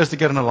reën vir die eerste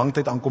keer in 'n lang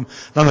tyd aankom,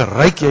 dan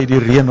ruik jy die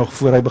reën nog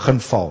voor hy begin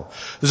val.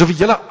 Dis of die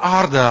hele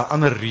aarde 'n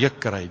ander reuk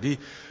kry. Die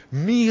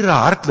mure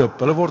hardloop,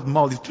 hulle word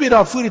mal. Die 2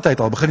 dae voor die tyd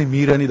al begin die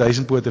mure in die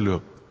 1000 pote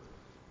loop.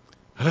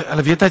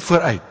 Hulle weet uit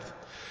vooruit.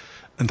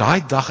 En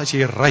daai dag as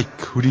jy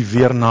ruik hoe die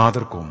weer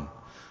nader kom,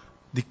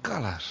 die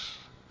kalvers,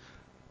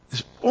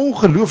 is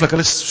ongelooflik,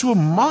 hulle is so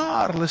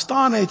maar, hulle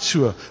staan net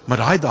so, maar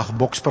daai dag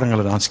bokspring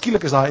hulle dan,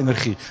 skielik is daar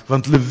energie,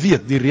 want hulle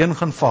weet, die reën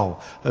gaan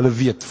val, hulle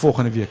weet,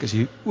 volgende week is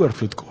hier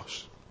oorvloed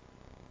kos.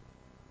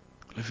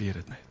 Hulle weet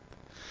dit net.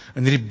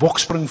 En hierdie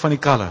bokspring van die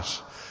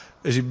kalvers,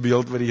 is die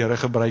beeld wat die Here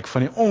gebruik,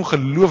 van die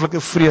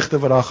ongelooflike vreugde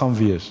wat daar gaan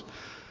wees,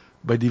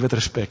 by die wat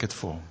respek het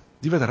vir hom.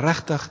 Die wat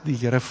regtig die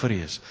Here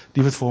vrees,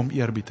 die wat vir hom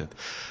eerbied het.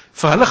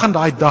 Vir hulle gaan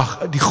daai dag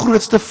die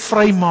grootste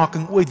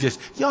vrymaking ooit wees.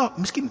 Ja,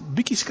 miskien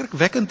bietjie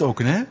skrikwekkend ook,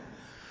 né?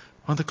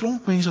 Want 'n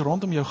klomp mense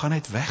rondom jou gaan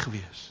net weg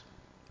wees.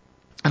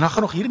 En dan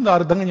gaan nog hier en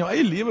daar 'n ding in jou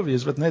eie lewe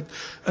wees wat net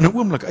in 'n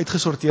oomblik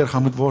uitgesorteer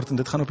gaan moet word en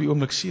dit gaan op die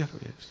oomblik seer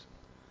wees.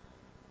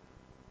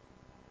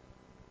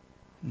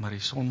 Maar die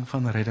son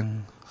van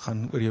redding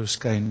gaan oor jou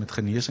skyn met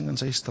genesing in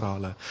sy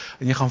strale.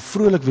 En jy gaan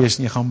vrolik wees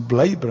en jy gaan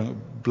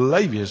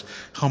bly wees,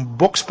 gaan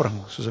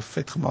bokspring soos 'n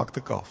vetgemaakte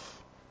kalf.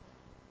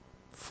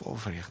 Vol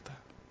vreugde.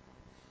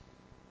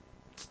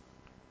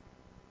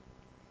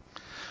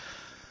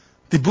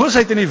 Die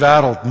boosheid in die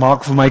wêreld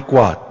maak vir my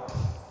kwaad.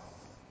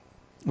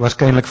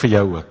 Waarskynlik vir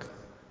jou ook.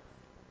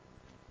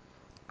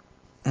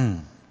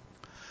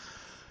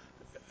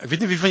 Ek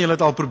weet nie wie van julle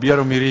het al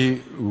probeer om hierdie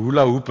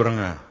hula hoop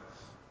ringe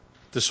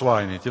te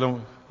swaai nie. Julle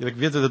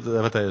weet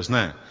wat hy is,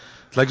 né?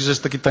 Dit lyk soos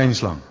 'n stukkie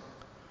tuinslang.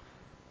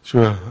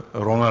 So 'n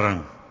ronde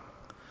ring.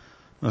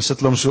 Dan sit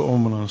hulle hom so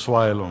om en dan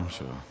swaai hulle hom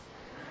so.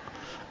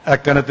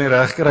 Ek kan dit nie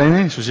reg kry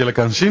nie, soos julle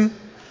kan sien.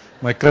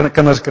 My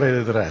kinders kry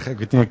dit reg. Ek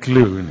weet nie 'n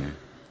klou nie.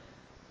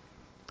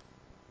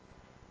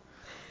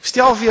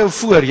 Stel vir jou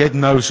voor, jy het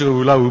nou so 'n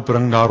hula hoop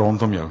ring daar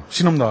rondom jou.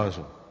 Sien hom daar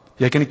so.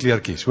 Jy kan die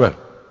kleur kies, hoor.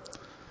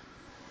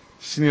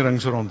 Sien die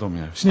ring so rondom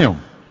jou. Sien jy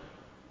hom?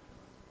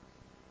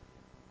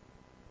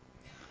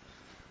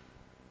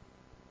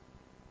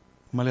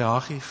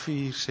 Maleagi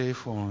 4 sê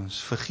vir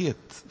ons,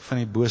 vergeet van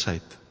die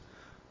boosheid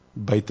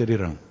buite die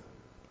ring.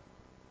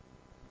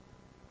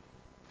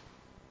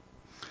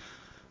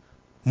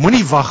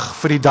 Moenie wag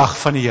vir die dag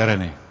van die Here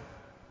nie.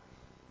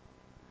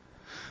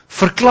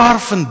 Verklaar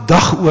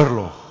vandag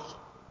oorlog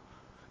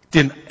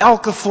teen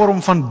elke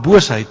vorm van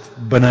boosheid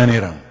binne in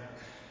die ring.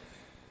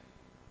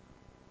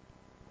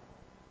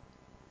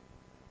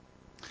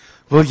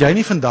 Wil jy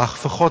nie vandag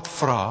vir God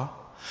vra?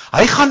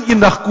 Hy gaan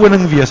eendag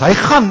koning wees. Hy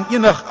gaan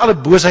eendag alle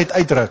boosheid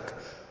uitruk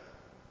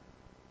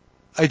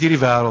uit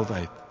hierdie wêreld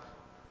uit.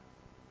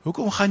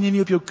 Hoekom gaan jy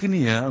nie op jou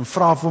knieë en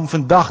vra vir hom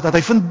vandag dat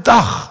hy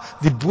vandag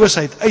die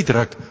boosheid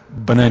uitruk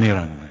binne in die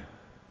ring nie?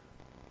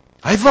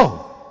 Hy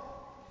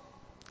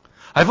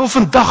wil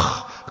vandag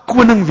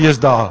koning wees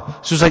daar,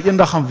 soos hy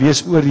eendag gaan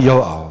wees oor die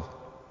heelal.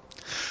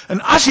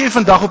 En as jy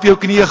vandag op jou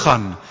knieë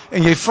gaan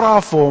en jy vra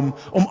vir hom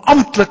om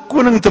amptelik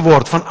koning te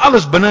word van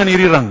alles binne in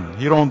hierdie ring,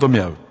 hier rondom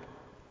jou.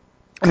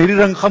 En hierdie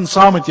ring gaan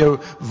saam met jou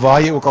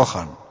waar jy ook al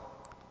gaan.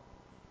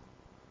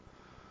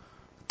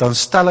 Dan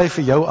stel hy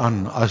vir jou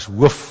aan as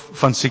hoof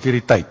van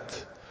sekuriteit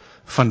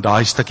van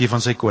daai stukkie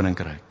van sy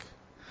koninkryk.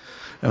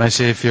 En hy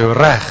sê vir jou,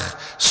 reg,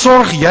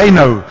 sorg jy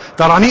nou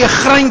dat daar nie 'n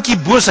greintjie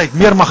boosheid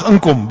meer mag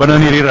inkom binne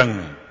in hierdie ring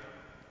nie.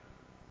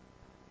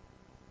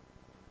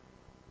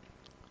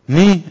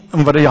 Nie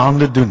in wat die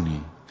hande doen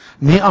nie.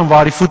 Nie aan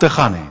waar die voete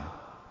gaan nie.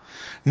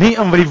 Nie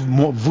aan wat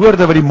die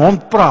woorde wat die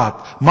mond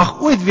praat mag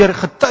ooit weer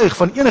getuig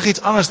van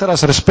enigiets anders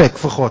as respek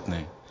vir God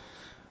nie.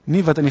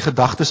 Nie wat in die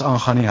gedagtes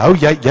aangaan nie. Hou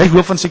jy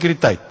hoof van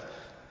sekuriteit.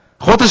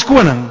 God is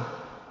koning,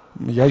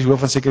 maar jy is hoof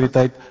van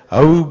sekuriteit.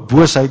 Hou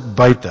boosheid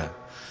buite.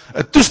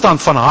 'n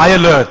Toestand van high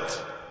alert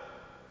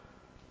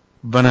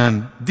binne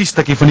in die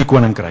stukkie van die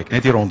koninkryk,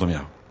 net hier rondom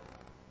jou.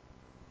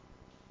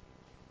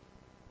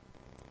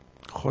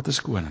 God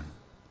is koning.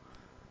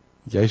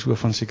 Jy is hoof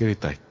van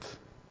sekuriteit.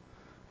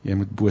 Jy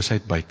moet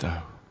boosheid buite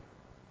hou.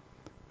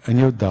 In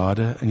jou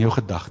dade, in jou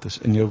gedagtes,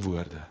 in jou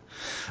woorde.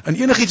 In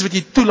enigiets wat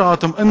jy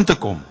toelaat om in te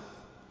kom.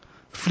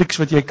 Flieks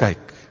wat jy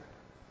kyk.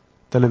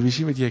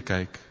 Televisie wat jy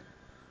kyk.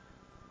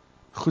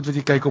 Goed wat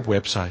jy kyk op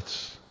websites.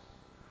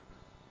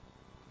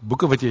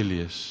 Boeke wat jy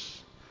lees.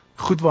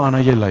 Goed waarna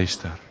jy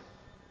luister.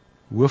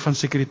 Hoof van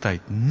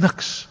sekuriteit.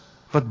 Niks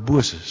wat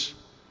boos is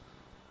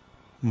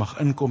mag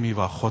inkom hier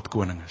waar God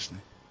koning is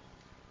nie.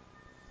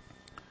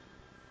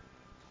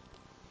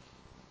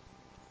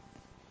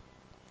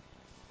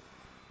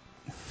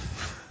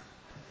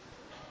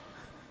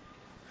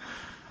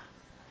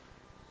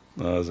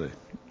 Nou sê.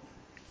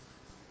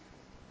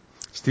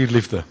 Stuur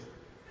liefde.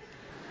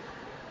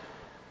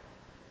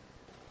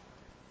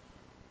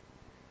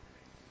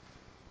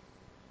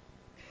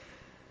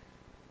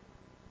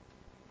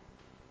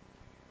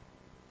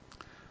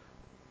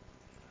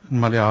 In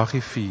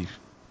Maleagi 4.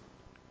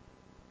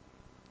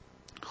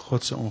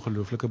 God se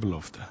ongelooflike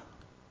belofte.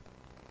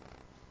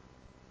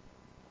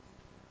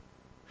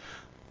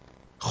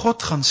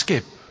 God gaan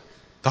skep.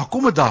 Daar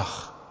kom 'n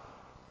dag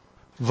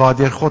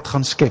waardeur God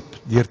gaan skep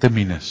deur te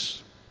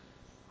minus.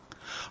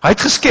 Hy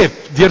het geskep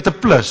deur te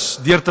plus,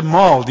 deur te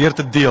maal, deur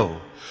te deel.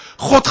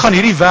 God gaan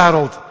hierdie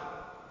wêreld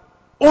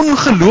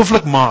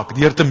ongelooflik maak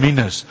deur te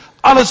minus.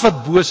 Alles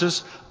wat boos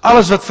is,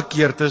 alles wat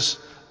verkeerd is,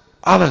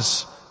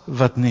 alles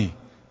wat nie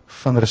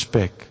van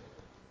respek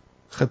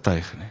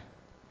getuig nie.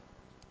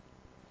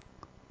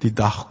 Die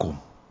dag kom.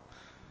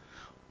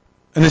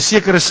 In 'n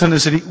sekere sin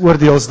is dit die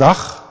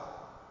oordeelsdag,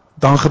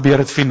 dan gebeur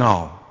dit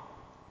finaal.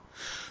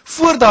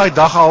 Voor daai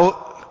dag al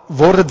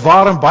word dit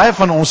waar in baie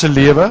van ons se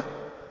lewe,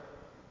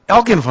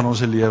 elkeen van ons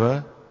se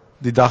lewe,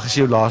 die dag as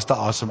jy jou laaste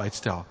asem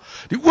uitstel.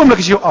 Die oomblik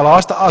as jy jou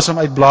laaste asem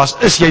uitblaas,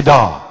 is jy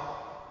daar.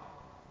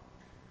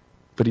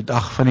 By die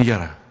dag van die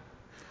Here.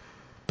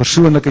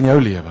 Persoonlik in jou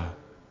lewe.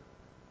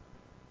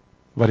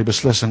 Waar die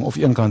beslissing of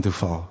een kant toe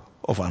val,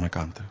 of ander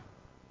kant toe.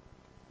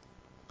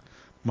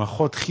 Maar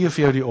God gee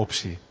vir jou die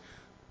opsie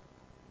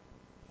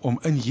om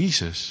in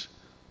Jesus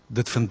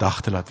dit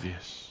vandag te laat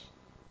wees.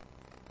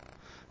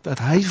 Dat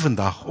hy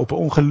vandag op 'n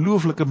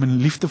ongelooflike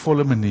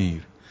liefdevolle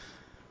manier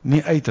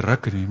nie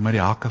uitruk nie, maar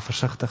die hakke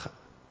versigtig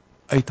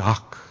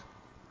uithak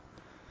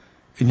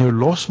en jou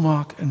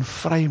losmaak en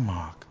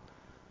vrymaak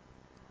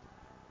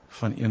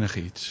van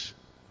enigiets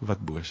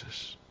wat boos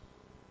is.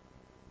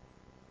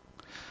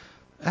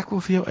 Ek wil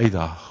vir jou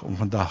uitdaag om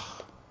vandag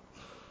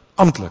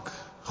amptelik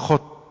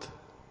God,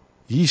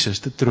 Jesus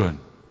te troon,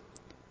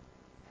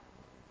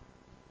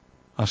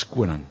 as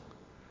koning,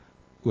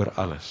 oor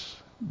alles,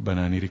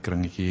 binne in hierdie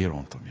kringetjie hier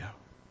rondom jou.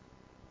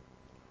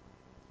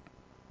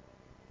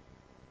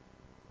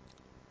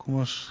 Kom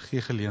ons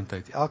gee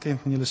geleentheid, elkeen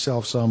van julle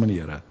self saam met die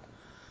Here.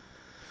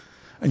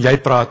 En jy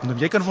praat met hom,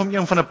 jy kan vir hom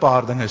een van 'n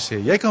paar dinge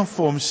sê. Jy kan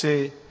vir hom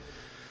sê,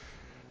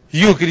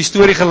 "Joe, ek het die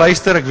storie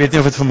geluister, ek weet nie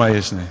of dit vir my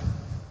is nie.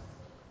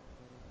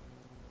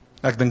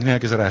 Ek dink nie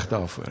ek is reg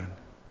daarvoor.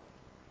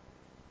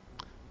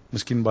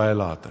 Miskien baie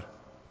later."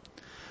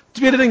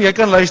 Tweede ding, jy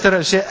kan luister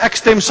en sê, "Ek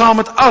stem saam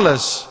met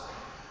alles,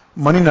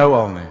 maar nie nou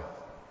al nie.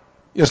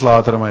 Eers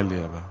later in my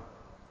lewe."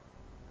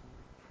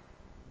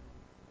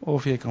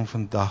 Of jy kan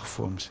vandag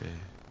vir hom sê,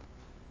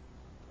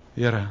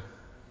 "Here,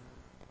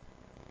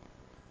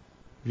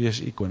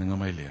 wees U koning in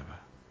my lewe.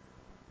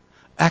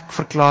 Ek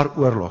verklaar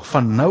oorlog,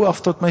 van nou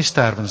af tot my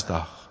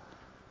sterwensdag.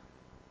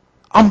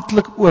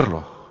 Amptelik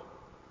oorlog,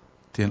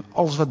 teen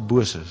alles wat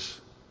boos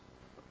is,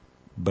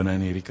 binne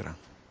in hierdie kring."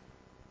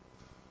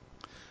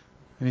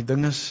 En die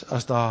ding is,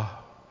 as daar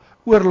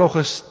oorlog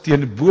is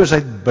teen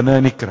boosheid binne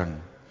in die kring,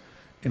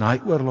 en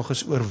daai oorlog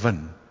is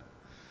oorwin,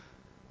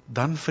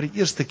 dan vir die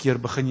eerste keer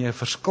begin jy 'n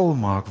verskil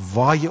maak,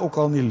 waar jy ook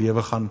al in die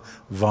lewe gaan,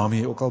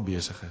 waarmee jy ook al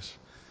besig is,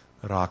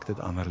 raak dit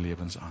ander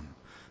lewens aan.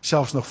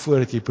 Selfs nog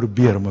voordat jy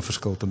probeer om 'n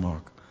verskil te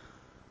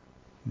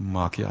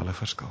maak jy al 'n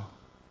verskil.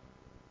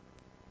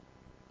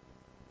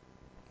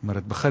 Maar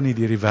dit begin nie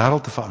deur die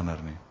wêreld te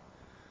verander nie,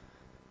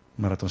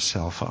 maar dat ons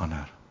self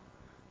verander,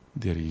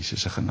 deur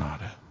Jesus se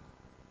genade.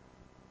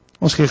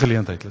 Ons gee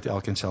geleentheid, laat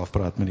elkeen self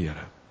praat met die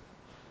Here.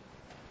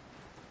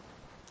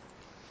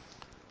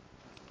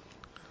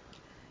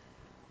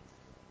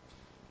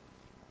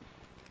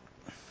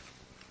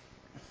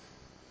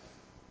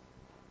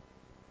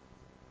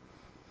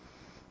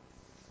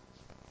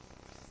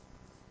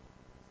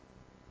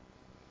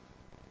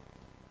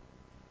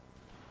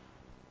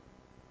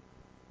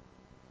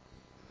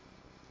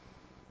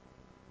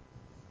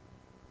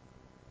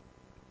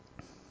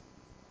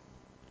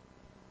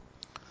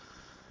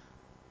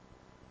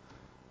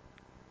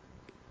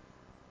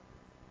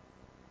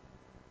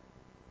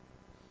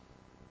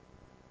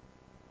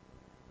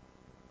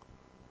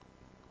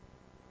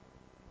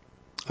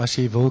 As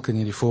jy wil, kan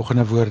jy die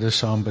volgende woorde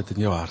saam bid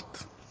in jou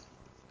hart.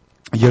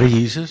 Here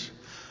Jesus,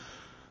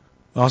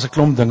 daar's 'n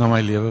klomp dinge in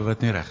my lewe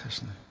wat nie reg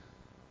is nie.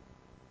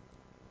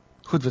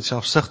 Goed wat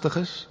selfsugtig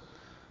is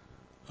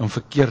en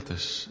verkeerd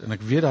is. En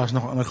ek weet daar's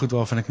nog ander goed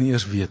waarvan ek nie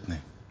eers weet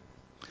nie.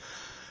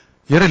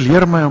 Here,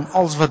 leer my om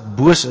alles wat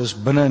boos is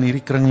binne in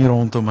hierdie kring hier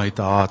rondom my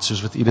te haat,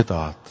 soos wat U dit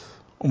haat.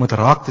 Om dit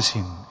raak te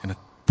sien en dit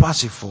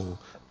passievol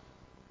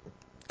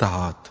te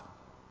haat.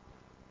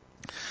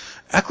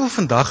 Ek wil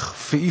vandag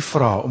vir U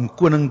vra om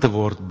koning te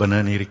word binne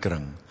in hierdie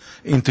kring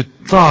en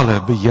totale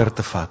beheer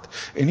te vat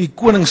en U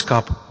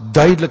koningskap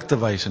duidelik te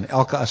wys in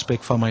elke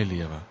aspek van my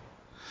lewe.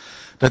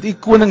 Dat U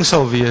koning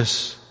sal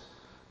wees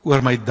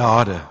oor my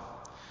dade,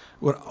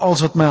 oor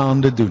alles wat my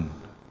hande doen,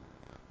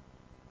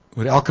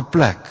 oor elke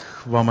plek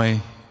waar my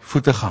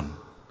voete gaan.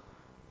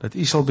 Dat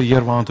U sal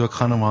beheer waartoe ek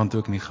gaan en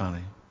waartoe ek nie gaan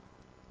nie.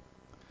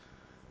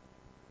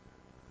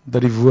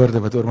 Dat die woorde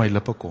wat oor my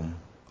lippe kom,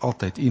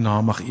 altyd U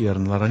naam mag eer,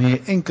 en dat daar nie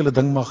 'n enkele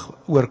ding mag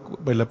oor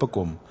by lippe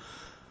kom,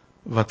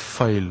 wat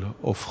vuil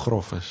of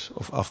grof is,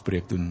 of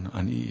afbreek doen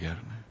aan U eer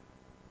nie.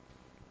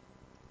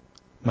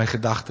 My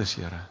gedagtes,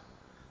 Here,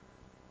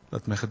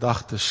 dat my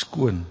gedagtes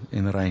skoon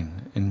en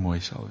rein en mooi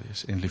sal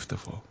wees, en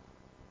liefdevol.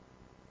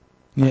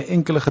 Nie 'n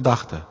enkele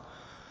gedagte,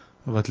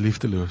 wat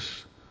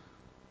liefdeloos,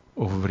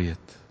 of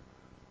wreed,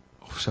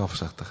 of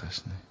selfsugtig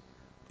is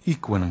nie. U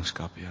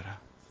koningskap, Here.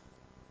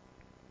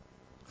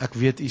 Ek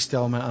weet U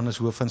stel my aan as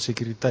hoof van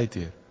sekuriteit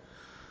hier,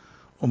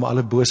 om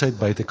alle boosheid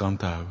buitekant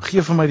te hou.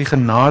 Geef vir my die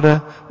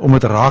genade om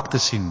dit raak te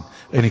sien,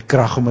 en die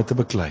krag om dit te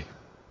beklei.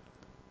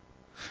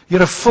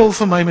 Here, vul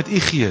vir my met U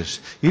Gees,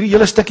 hierdie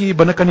hele stukkie hier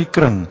binnekant die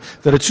kring,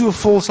 dat dit so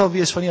vol sal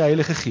wees van die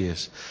Heilige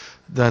Gees,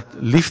 dat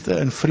liefde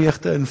en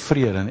vreugde en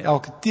vrede, en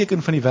elke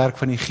teken van die werk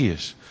van die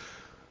Gees,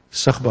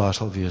 sigbaar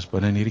sal wees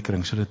binne in hierdie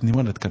kring, sodat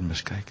niemand dit kan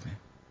miskyk nie.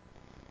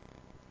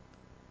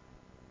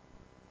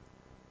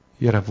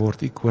 Here,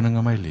 word U koning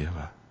in my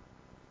lewe.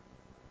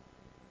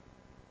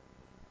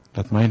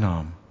 Laat my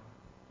naam,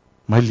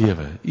 my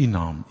lewe, U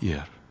naam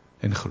eer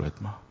en groot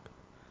maak.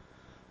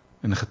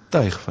 En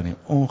getuig van die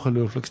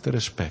ongelooflikste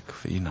respek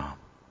vir U naam.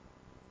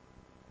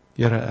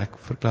 Here, ek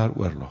verklaar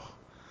oorlog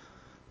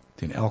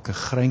teen elke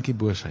greintjie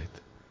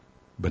boosheid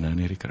binne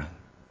in hierdie kring.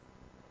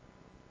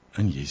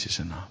 In Jesus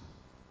se naam.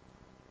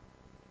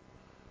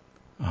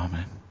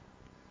 Amen.